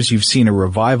recent years, you've seen a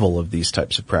revival of these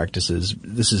types of practices.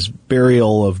 This is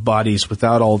burial of bodies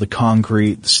without all the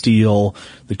concrete, the steel,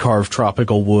 the carved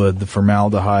tropical wood, the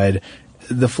formaldehyde.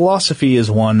 The philosophy is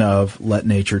one of let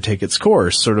nature take its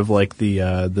course, sort of like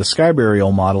the sky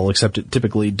burial model, except it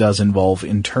typically does involve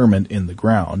interment in the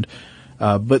ground.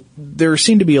 But there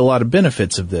seem to be a lot of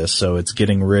benefits of this, so it's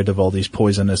getting rid of all these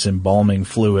poisonous embalming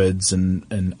fluids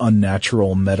and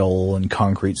unnatural metal and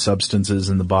concrete substances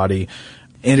in the body.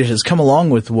 And it has come along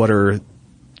with what are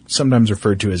sometimes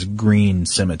referred to as green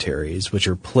cemeteries, which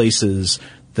are places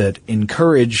that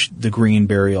encourage the green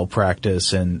burial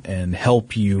practice and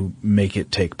help you make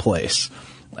it take place.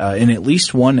 In at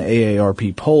least one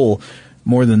AARP poll,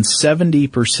 more than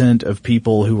 70% of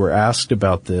people who were asked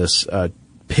about this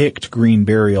picked green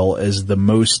burial as the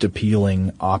most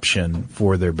appealing option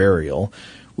for their burial,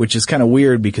 which is kind of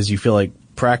weird because you feel like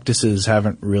practices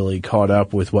haven't really caught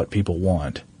up with what people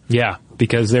want. Yeah,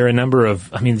 because there are a number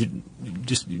of,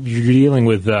 just you're dealing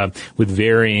with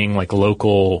varying like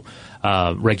local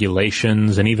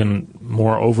regulations and even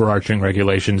more overarching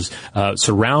regulations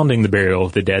surrounding the burial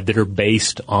of the dead that are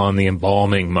based on the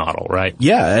embalming model, right?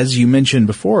 Yeah, as you mentioned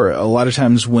before, a lot of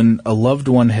times when a loved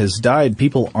one has died,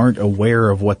 people aren't aware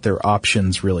of what their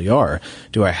options really are.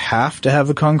 Do I have to have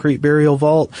a concrete burial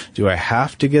vault? Do I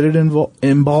have to get it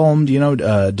embalmed?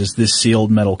 Does this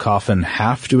sealed metal coffin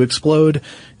have to explode?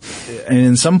 And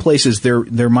in some places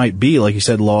there might be, like you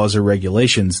said, laws or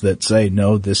regulations that say,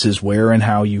 no, this is where and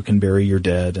how you can bury your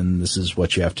dead and this is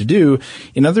what you have to do.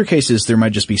 In other cases, there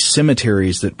might just be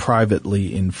cemeteries that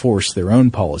privately enforce their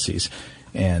own policies.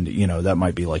 And, that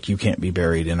might be like, you can't be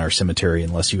buried in our cemetery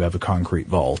unless you have a concrete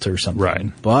vault or something.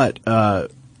 Right. But,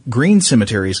 green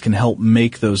cemeteries can help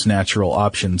make those natural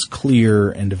options clear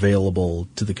and available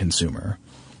to the consumer.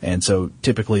 And so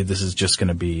typically this is just going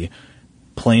to be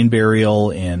plain burial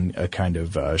in a kind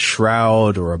of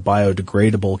shroud or a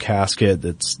biodegradable casket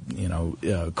that's,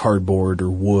 cardboard or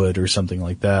wood or something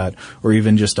like that, or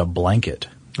even just a blanket.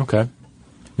 Okay.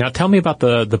 Now tell me about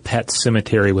the pet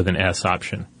cemetery with an S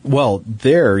option. Well,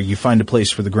 there you find a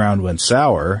place where the ground went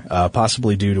sour,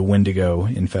 possibly due to wendigo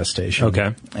infestation.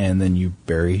 Okay. And then you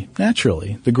bury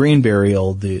naturally. The green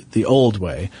burial, the old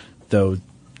way, though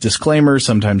disclaimer,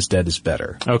 sometimes dead is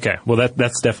better. Okay. Well,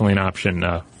 that's definitely an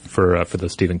option for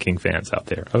those Stephen King fans out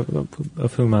there,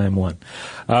 of whom I am one.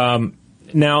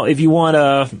 Now, if you want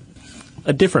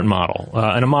a different model,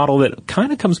 and a model that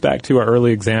kind of comes back to our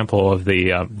early example of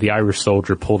the Irish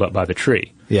soldier pulled up by the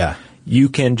tree. Yeah. You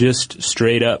can just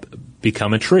straight up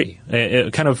become a tree,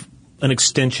 kind of an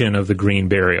extension of the green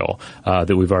burial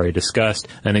that we've already discussed,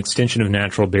 an extension of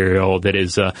natural burial that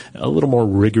is a little more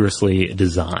rigorously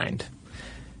designed.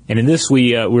 And in this,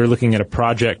 we're looking at a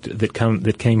project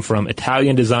that came from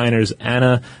Italian designers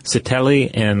Anna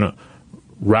Citelli and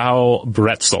Raul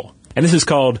Bretzel. And this is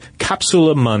called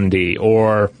Capsula Mundi,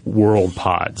 or World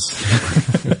Pods.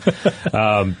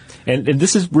 And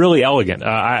this is really elegant.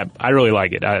 I really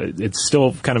like it. It's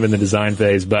still kind of in the design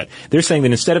phase, but they're saying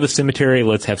that instead of a cemetery,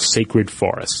 let's have sacred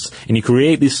forests. And you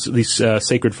create these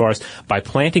sacred forests by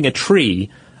planting a tree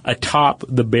atop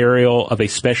the burial of a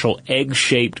special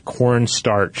egg-shaped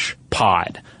cornstarch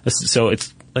pod. So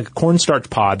it's like a cornstarch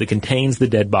pod that contains the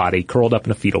dead body curled up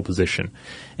in a fetal position.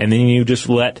 And then you just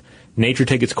let nature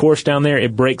take its course down there.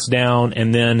 It breaks down,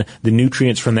 and then the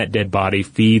nutrients from that dead body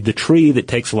feed the tree that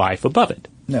takes life above it.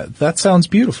 Yeah, that sounds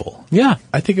beautiful. Yeah.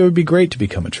 I think it would be great to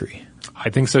become a tree. I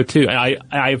think so too.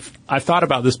 I've thought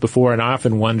about this before, and I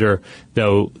often wonder,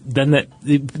 though, then that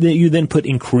you then put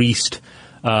increased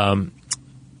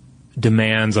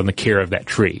demands on the care of that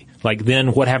tree. Like,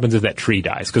 then what happens if that tree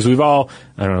dies? Because I don't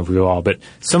know if we've all, but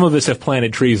some of us have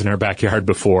planted trees in our backyard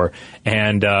before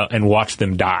and watched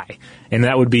them die. And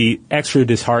that would be extra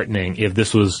disheartening if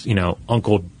this was,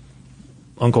 Uncle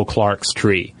Clark's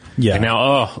tree. Yeah. And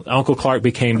now, Uncle Clark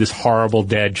became this horrible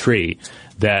dead tree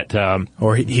that,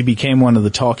 or he became one of the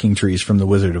talking trees from The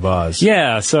Wizard of Oz.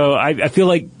 Yeah. So I feel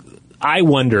like, I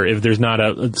wonder if there's not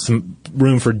some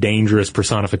room for dangerous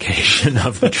personification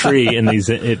of the tree in these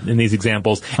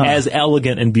examples, as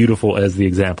elegant and beautiful as the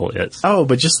example is. Oh,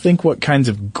 but just think what kinds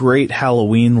of great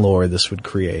Halloween lore this would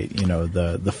create.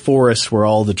 The forest where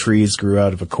all the trees grew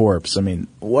out of a corpse. I mean,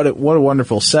 what a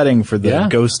wonderful setting for the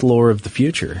ghost lore of the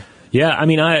future. Yeah, I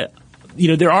mean,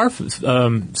 there are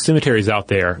cemeteries out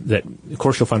there that, of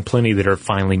course, you'll find plenty that are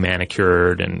finely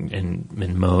manicured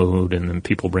and mowed, and then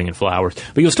people bring in flowers.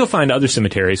 But you'll still find other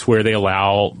cemeteries where they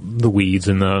allow the weeds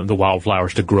and the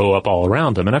wildflowers to grow up all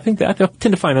around them. And I think I tend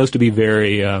to find those to be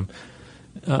very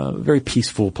very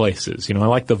peaceful places. I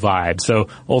like the vibe. So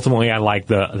ultimately, I like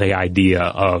the idea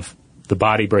of the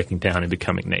body breaking down and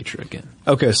becoming nature again.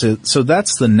 Okay, so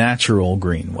that's the natural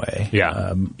green way.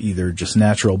 Yeah. Either just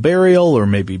natural burial or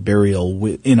maybe burial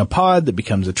in a pod that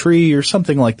becomes a tree or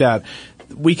something like that.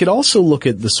 We could also look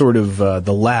at the sort of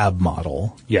the lab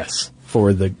model. Yes.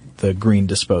 For the green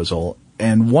disposal.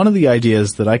 And one of the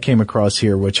ideas that I came across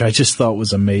here, which I just thought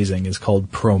was amazing, is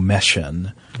called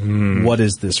Promession. What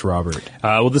is this, Robert?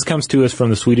 Well, this comes to us from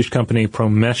the Swedish company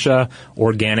Promesha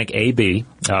Organic AB,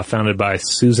 founded by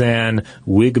Suzanne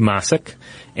Wigmasek.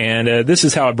 And this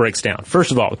is how it breaks down.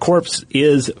 First of all, the corpse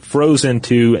is frozen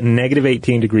to negative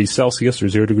 18 degrees Celsius or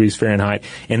 0 degrees Fahrenheit,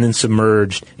 and then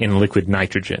submerged in liquid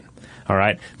nitrogen. All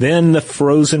right. Then the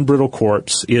frozen brittle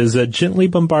corpse is gently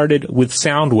bombarded with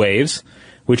sound waves,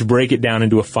 which break it down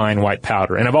into a fine white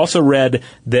powder. And I've also read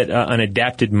that an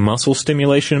adapted muscle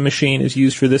stimulation machine is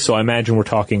used for this, so I imagine we're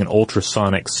talking an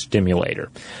ultrasonic stimulator.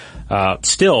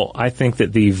 Still, I think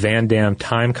that the Van Damme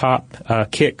time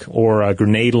cop kick or a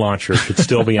grenade launcher should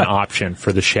still be an option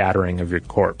for the shattering of your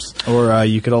corpse. Or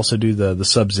you could also do the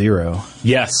Sub-Zero.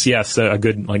 Yes, a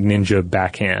good like ninja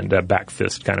backhand, back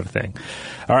fist kind of thing.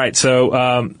 All right,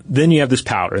 so then you have this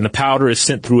powder, and the powder is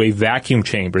sent through a vacuum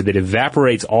chamber that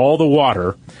evaporates all the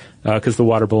water, because the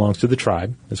water belongs to the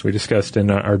tribe, as we discussed in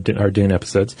our Dune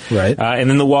episodes. Right. And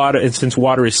then the water, and since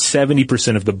water is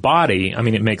 70% of the body, I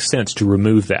mean, it makes sense to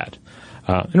remove that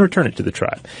and return it to the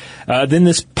tribe. Then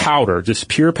this powder, just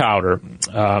pure powder,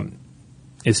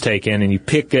 is taken, and you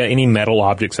pick any metal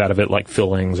objects out of it, like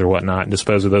fillings or whatnot, and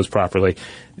dispose of those properly.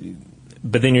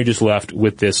 But then you're just left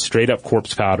with this straight-up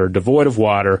corpse powder, devoid of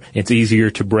water. It's easier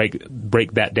to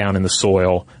break that down in the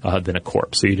soil than a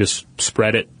corpse. So you just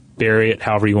spread it, bury it,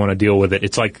 however you want to deal with it.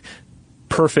 It's like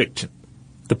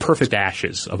the perfect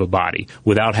ashes of a body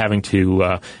without having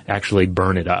to actually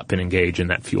burn it up and engage in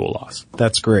that fuel loss.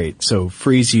 That's great. So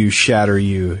freeze you, shatter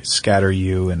you, scatter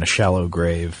you in a shallow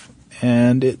grave.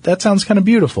 And that sounds kind of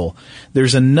beautiful.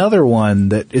 There's another one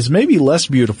that is maybe less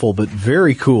beautiful but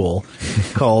very cool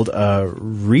called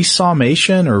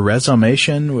resomation or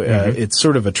resomation. It's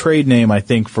sort of a trade name, I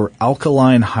think, for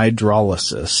alkaline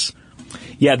hydrolysis.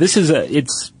 Yeah, this is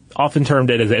it's often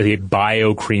termed as a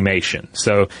biocremation.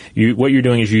 So what you're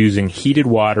doing is you're using heated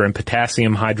water and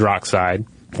potassium hydroxide,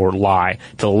 or lye,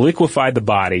 to liquefy the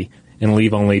body and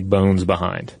leave only bones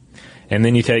behind. And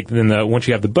then once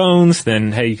you have the bones,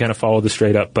 then hey, you kind of follow the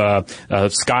straight up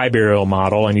sky burial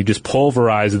model, and you just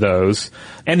pulverize those,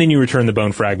 and then you return the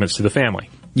bone fragments to the family.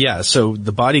 Yeah, so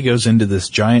the body goes into this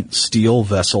giant steel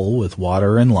vessel with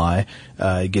water and lye.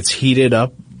 It gets heated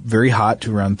up very hot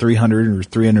to around 300 or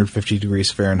 350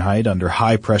 degrees Fahrenheit under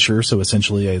high pressure, so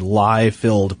essentially a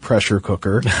lye-filled pressure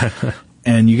cooker.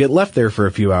 And you get left there for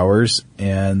a few hours,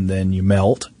 and then you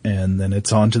melt, and then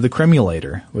it's on to the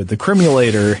cremulator. With the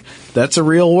cremulator, that's a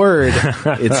real word.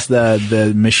 It's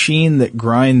the machine that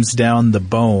grinds down the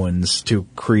bones to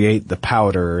create the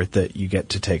powder that you get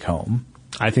to take home.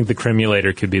 I think the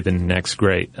cremulator could be the next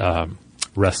great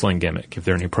wrestling gimmick. If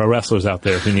there are any pro wrestlers out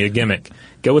there who need a gimmick,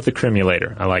 go with the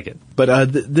cremulator. I like it.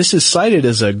 But this is cited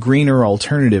as a greener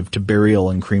alternative to burial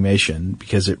and cremation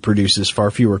because it produces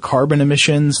far fewer carbon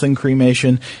emissions than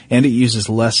cremation, and it uses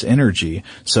less energy.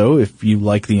 So if you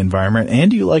like the environment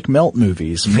and you like melt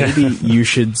movies, maybe you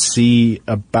should see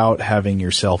about having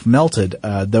yourself melted,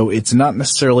 though it's not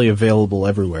necessarily available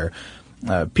everywhere.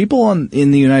 People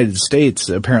in the United States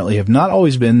apparently have not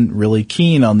always been really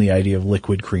keen on the idea of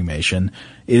liquid cremation.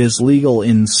 It is legal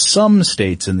in some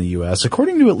states in the U.S.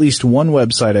 According to at least one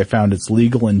website I found, it's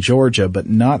legal in Georgia, but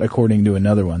not according to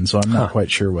another one, so I'm not quite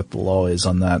sure what the law is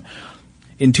on that.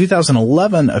 In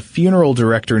 2011, a funeral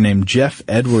director named Jeff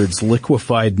Edwards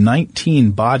liquefied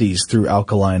 19 bodies through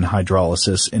alkaline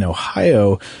hydrolysis in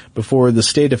Ohio before the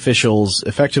state officials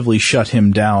effectively shut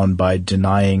him down by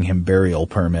denying him burial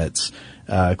permits.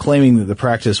 Claiming that the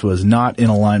practice was not in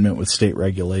alignment with state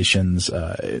regulations.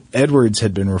 Edwards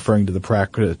had been referring to the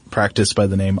practice by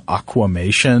the name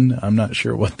aquamation. I'm not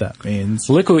sure what that means.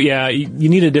 Yeah, you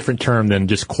need a different term than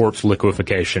just corpse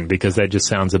liquefaction, because that just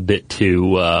sounds a bit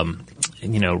too,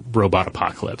 robot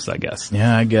apocalypse, I guess.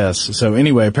 Yeah, I guess. So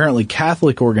anyway, apparently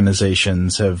Catholic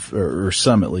organizations have, or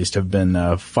some at least, have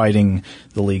been fighting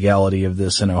the legality of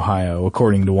this in Ohio.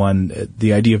 According to one,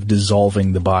 the idea of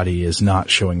dissolving the body is not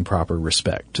showing proper respect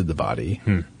to the body.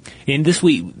 In this,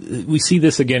 we see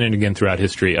this again and again throughout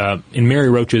history. In Mary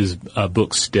Roach's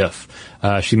book Stiff,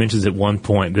 she mentions at one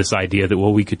point this idea that,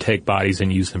 well, we could take bodies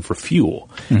and use them for fuel,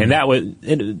 and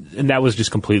that was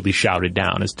just completely shouted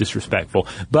down as disrespectful.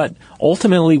 But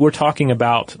ultimately, we're talking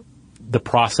about the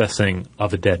processing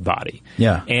of a dead body.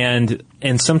 Yeah, and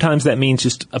sometimes that means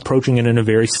just approaching it in a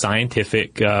very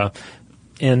scientific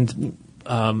and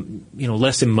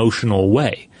less emotional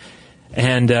way.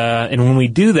 And when we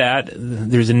do that,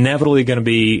 there's inevitably going to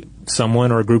be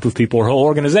someone or a group of people or whole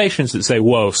organizations that say,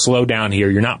 "Whoa, slow down here!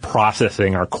 You're not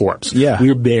processing our corpse. Yeah,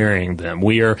 we're burying them.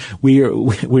 We're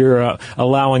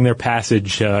allowing their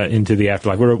passage into the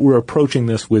afterlife. We're approaching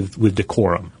this with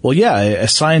decorum." Well, yeah, a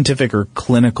scientific or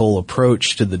clinical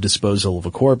approach to the disposal of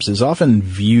a corpse is often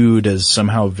viewed as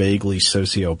somehow vaguely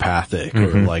sociopathic,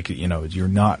 or like you're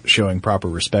not showing proper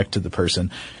respect to the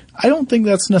person. I don't think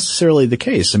that's necessarily the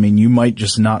case. I mean, you might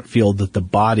just not feel that the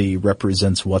body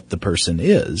represents what the person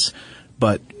is.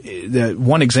 But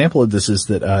one example of this is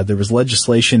that there was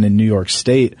legislation in New York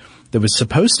State that was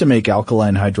supposed to make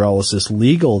alkaline hydrolysis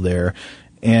legal there,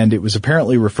 and it was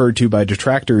apparently referred to by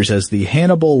detractors as the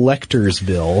Hannibal Lecter's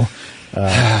Bill,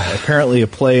 apparently a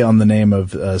play on the name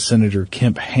of Senator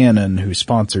Kemp Hannon, who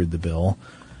sponsored the bill.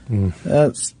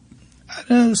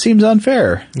 Seems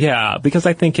unfair. Yeah, because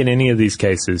I think in any of these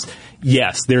cases,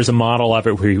 yes, there's a model of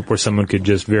it where someone could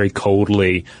just very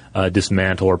coldly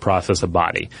dismantle or process a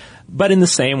body. But in the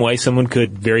same way, someone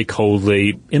could very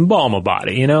coldly embalm a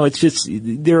body. You know, it's just,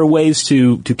 there are ways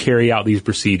to carry out these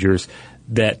procedures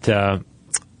that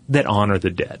honor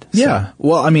the dead. So. Yeah.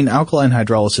 Well, I mean, alkaline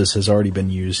hydrolysis has already been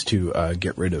used to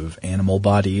get rid of animal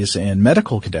bodies and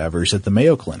medical cadavers at the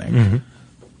Mayo Clinic. Mm-hmm.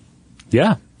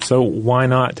 Yeah. So why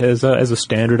not as a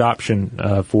standard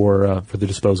option for the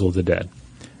disposal of the dead?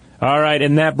 All right,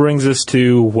 and that brings us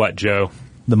to what, Joe?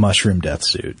 The mushroom death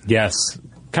suit. Yes,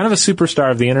 kind of a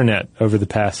superstar of the internet over the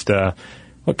past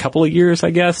couple of years, I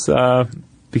guess.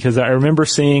 Because I remember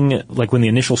seeing, like, when the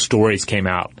initial stories came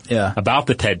out about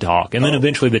the TED Talk, and then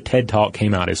eventually the TED Talk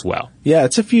came out as well. Yeah,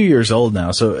 it's a few years old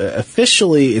now, so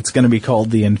officially it's going to be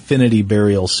called the Infinity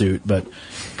Burial Suit, but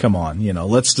come on,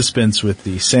 let's dispense with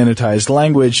the sanitized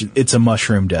language. It's a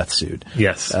mushroom death suit.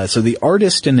 Yes. So the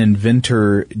artist and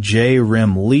inventor J.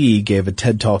 Rim Lee gave a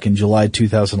TED Talk in July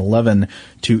 2011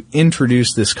 to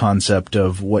introduce this concept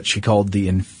of what she called the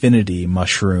infinity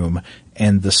mushroom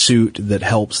and the suit that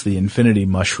helps the infinity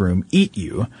mushroom eat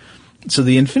you. So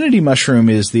the infinity mushroom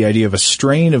is the idea of a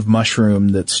strain of mushroom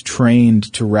that's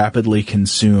trained to rapidly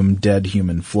consume dead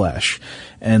human flesh.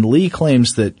 And Lee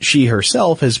claims that she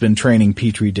herself has been training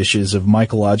petri dishes of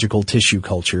mycological tissue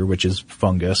culture, which is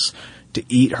fungus, to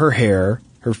eat her hair,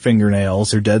 her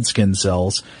fingernails, her dead skin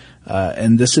cells.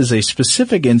 And this is a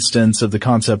specific instance of the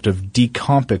concept of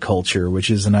decompiculture, which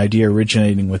is an idea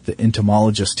originating with the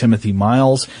entomologist Timothy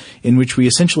Miles, in which we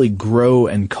essentially grow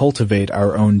and cultivate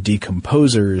our own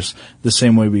decomposers the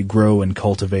same way we grow and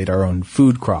cultivate our own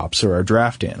food crops or our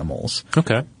draft animals.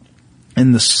 Okay.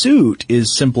 And the suit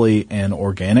is simply an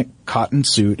organic cotton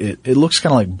suit. It looks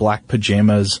kind of like black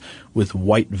pajamas with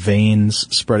white veins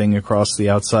spreading across the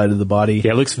outside of the body.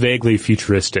 Yeah, it looks vaguely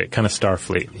futuristic, kind of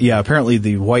Starfleet. Yeah, apparently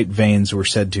the white veins were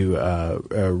said to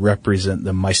represent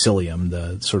the mycelium,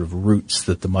 the sort of roots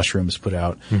that the mushrooms put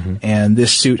out. Mm-hmm. And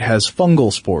this suit has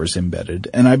fungal spores embedded.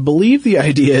 And I believe the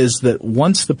idea is that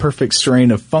once the perfect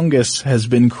strain of fungus has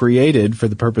been created for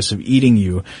the purpose of eating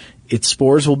you, its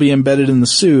spores will be embedded in the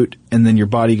suit, and then your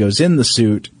body goes in the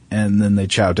suit, and then they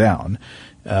chow down.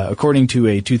 According to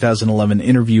a 2011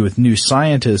 interview with New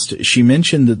Scientist, she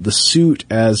mentioned that the suit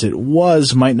as it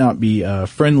was might not be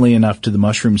friendly enough to the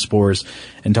mushroom spores,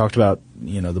 and talked about,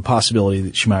 the possibility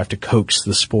that she might have to coax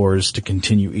the spores to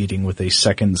continue eating with a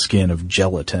second skin of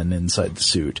gelatin inside the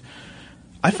suit.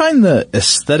 I find the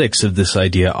aesthetics of this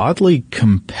idea oddly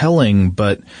compelling,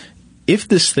 but if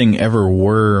this thing ever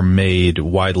were made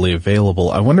widely available,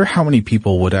 I wonder how many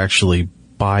people would actually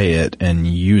buy it and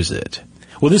use it.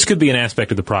 Well, this could be an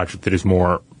aspect of the project that is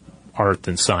more art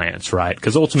than science, right?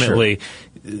 Because ultimately,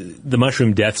 the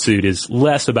mushroom death suit is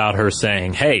less about her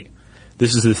saying, hey,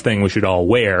 this is this thing we should all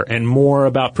wear, and more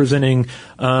about presenting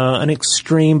an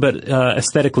extreme but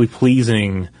aesthetically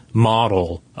pleasing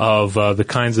model of the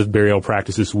kinds of burial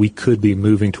practices we could be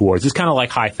moving towards. It's kind of like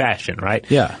high fashion, right?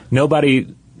 Yeah. Nobody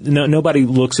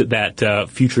looks at that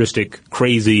futuristic,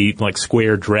 crazy, like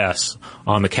square dress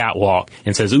on the catwalk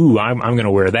and says, "Ooh, I'm going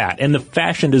to wear that." And the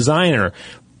fashion designer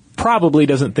probably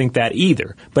doesn't think that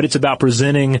either. But it's about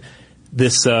presenting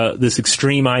this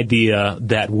extreme idea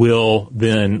that will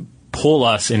then pull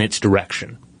us in its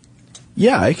direction.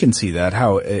 Yeah, I can see that.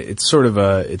 How it's sort of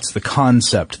it's the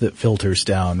concept that filters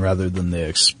down rather than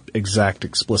the exact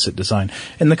explicit design.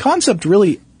 And the concept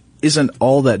really isn't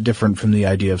all that different from the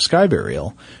idea of sky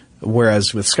burial.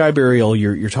 Whereas with sky burial,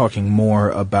 you're talking more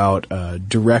about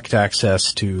direct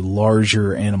access to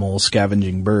larger animals,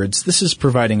 scavenging birds. This is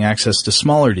providing access to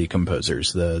smaller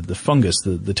decomposers, the fungus,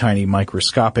 the tiny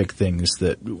microscopic things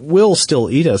that will still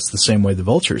eat us the same way the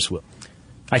vultures will.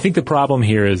 I think the problem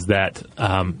here is that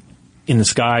in the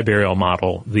sky burial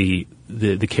model, the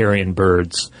carrion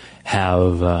birds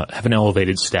have an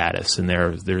elevated status, and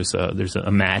there's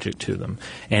a magic to them,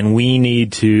 and we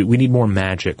need more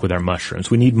magic with our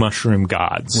mushrooms. We need mushroom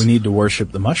gods. We need to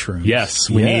worship the mushrooms. Yes,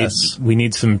 we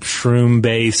need some shroom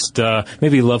based,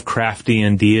 maybe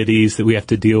Lovecraftian deities that we have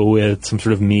to deal with. Some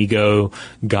sort of Migo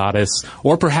goddess,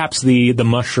 or perhaps the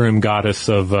mushroom goddess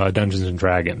of Dungeons and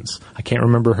Dragons. I can't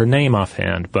remember her name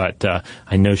offhand, but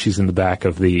I know she's in the back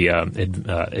of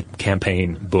the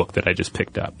campaign book that I just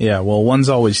picked up. Yeah, well, one's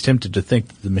always tempted to think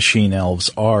that the machine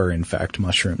elves are, in fact,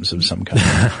 mushrooms of some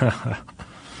kind.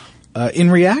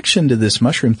 In reaction to this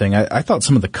mushroom thing, I thought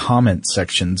some of the comment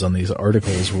sections on these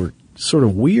articles were sort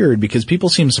of weird because people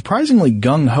seem surprisingly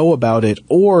gung-ho about it,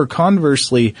 or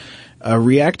conversely,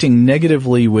 reacting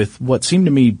negatively with what seemed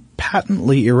to me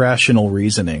patently irrational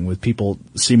reasoning, with people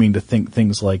seeming to think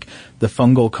things like the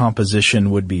fungal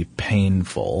composition would be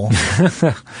painful.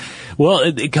 Well,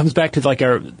 it comes back to like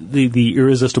the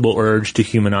irresistible urge to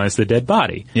humanize the dead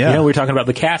body. Yeah. You know, we're talking about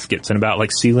the caskets and about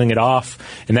like sealing it off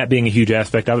and that being a huge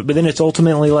aspect of it. But then it's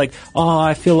ultimately like, oh,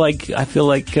 I feel like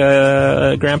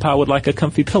Grandpa would like a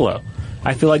comfy pillow.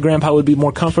 I feel like Grandpa would be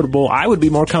more comfortable. I would be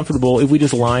more comfortable if we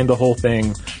just lined the whole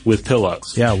thing with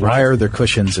pillows. Yeah, why are there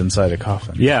cushions inside a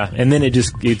coffin? Yeah, and then it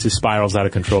just spirals out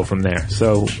of control from there.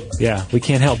 So, yeah, we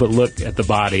can't help but look at the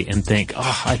body and think,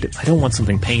 oh, I don't want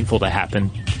something painful to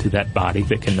happen to that body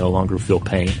that can no longer feel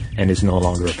pain and is no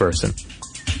longer a person.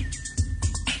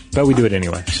 But we do it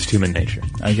anyway. It's just human nature.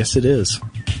 I guess it is.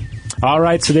 All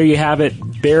right, so there you have it.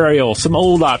 Burial, some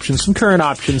old options, some current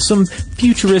options, some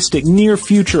futuristic,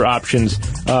 near-future options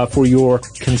for your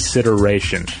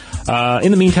consideration.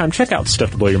 In the meantime, check out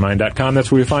StuffToBlowYourMind.com.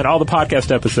 That's where you find all the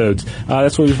podcast episodes.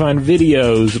 That's where you find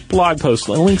videos, blog posts,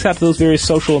 links out to those various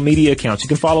social media accounts. You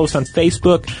can follow us on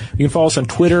Facebook. You can follow us on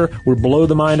Twitter. We're Blow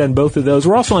the Mind on both of those.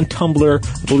 We're also on Tumblr.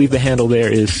 I believe the handle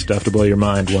there is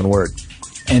StuffToBlowYourMind, one word.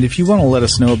 And if you want to let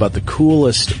us know about the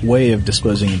coolest way of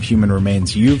disposing of human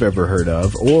remains you've ever heard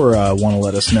of, or want to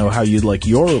let us know how you'd like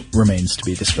your remains to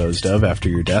be disposed of after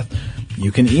your death, you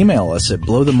can email us at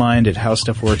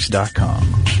blowthemind@howstuffworks.com.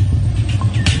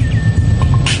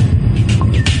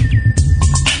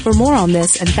 For more on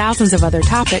this and thousands of other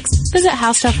topics, visit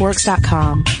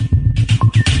howstuffworks.com.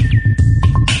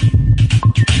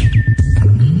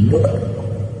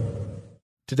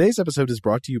 Today's episode is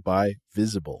brought to you by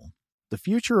Visible. The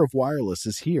future of wireless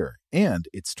is here, and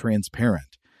it's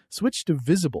transparent. Switch to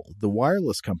Visible, the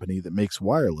wireless company that makes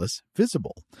wireless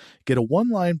visible. Get a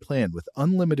one-line plan with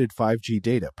unlimited 5G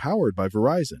data powered by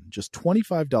Verizon, just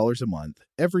 $25 a month,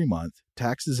 every month,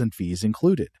 taxes and fees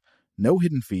included. No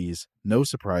hidden fees, no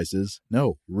surprises,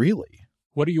 no, really.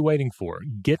 What are you waiting for?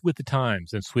 Get with the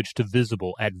times and switch to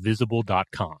Visible at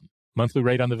Visible.com. Monthly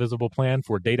rate on the Visible plan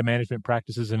for data management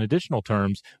practices and additional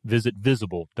terms, visit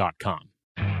Visible.com.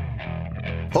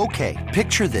 Okay,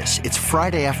 picture this. It's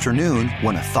Friday afternoon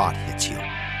when a thought hits you.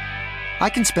 I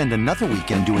can spend another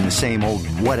weekend doing the same old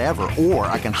whatever, or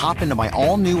I can hop into my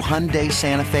all-new Hyundai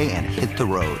Santa Fe and hit the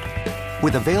road.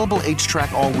 With available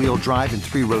H-Track all-wheel drive and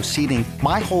 3-row seating,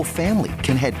 my whole family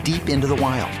can head deep into the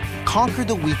wild. Conquer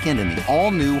the weekend in the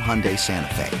all-new Hyundai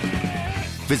Santa Fe.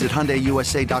 Visit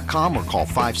HyundaiUSA.com or call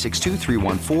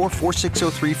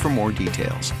 562-314-4603 for more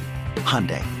details.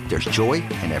 Hyundai, there's joy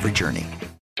in every journey.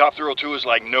 Top Thrill 2 is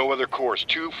like no other course.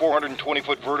 2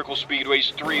 420-foot vertical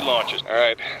speedways, 3 launches. All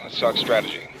right, let's talk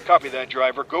strategy. Copy that,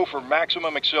 driver. Go for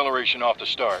maximum acceleration off the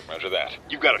start. Roger that.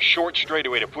 You've got a short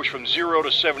straightaway to push from 0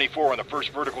 to 74 on the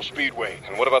first vertical speedway.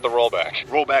 And what about the rollback?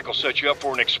 Rollback will set you up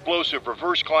for an explosive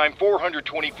reverse climb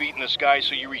 420 feet in the sky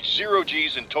so you reach 0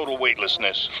 G's in total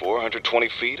weightlessness. 420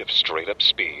 feet of straight-up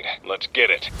speed. Let's get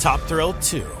it. Top Thrill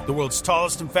 2, the world's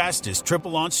tallest and fastest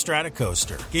triple-launch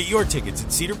Stratocoaster. Get your tickets at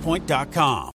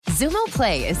cedarpoint.com. Zumo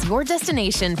Play is your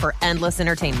destination for endless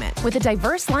entertainment. With a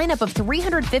diverse lineup of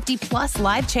 350-plus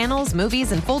live channels,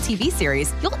 movies, and full TV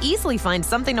series, you'll easily find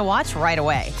something to watch right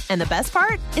away. And the best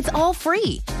part? It's all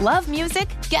free. Love music?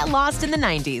 Get lost in the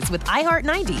 90s with iHeart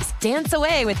 90s. Dance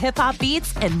away with hip-hop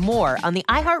beats and more on the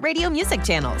iHeartRadio music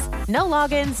channels. No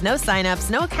logins, no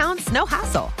signups, no accounts, no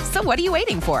hassle. So what are you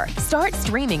waiting for? Start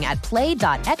streaming at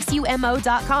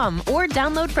play.xumo.com or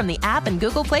download from the app and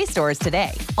Google Play stores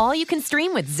today. All you can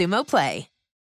stream with Zumo Play.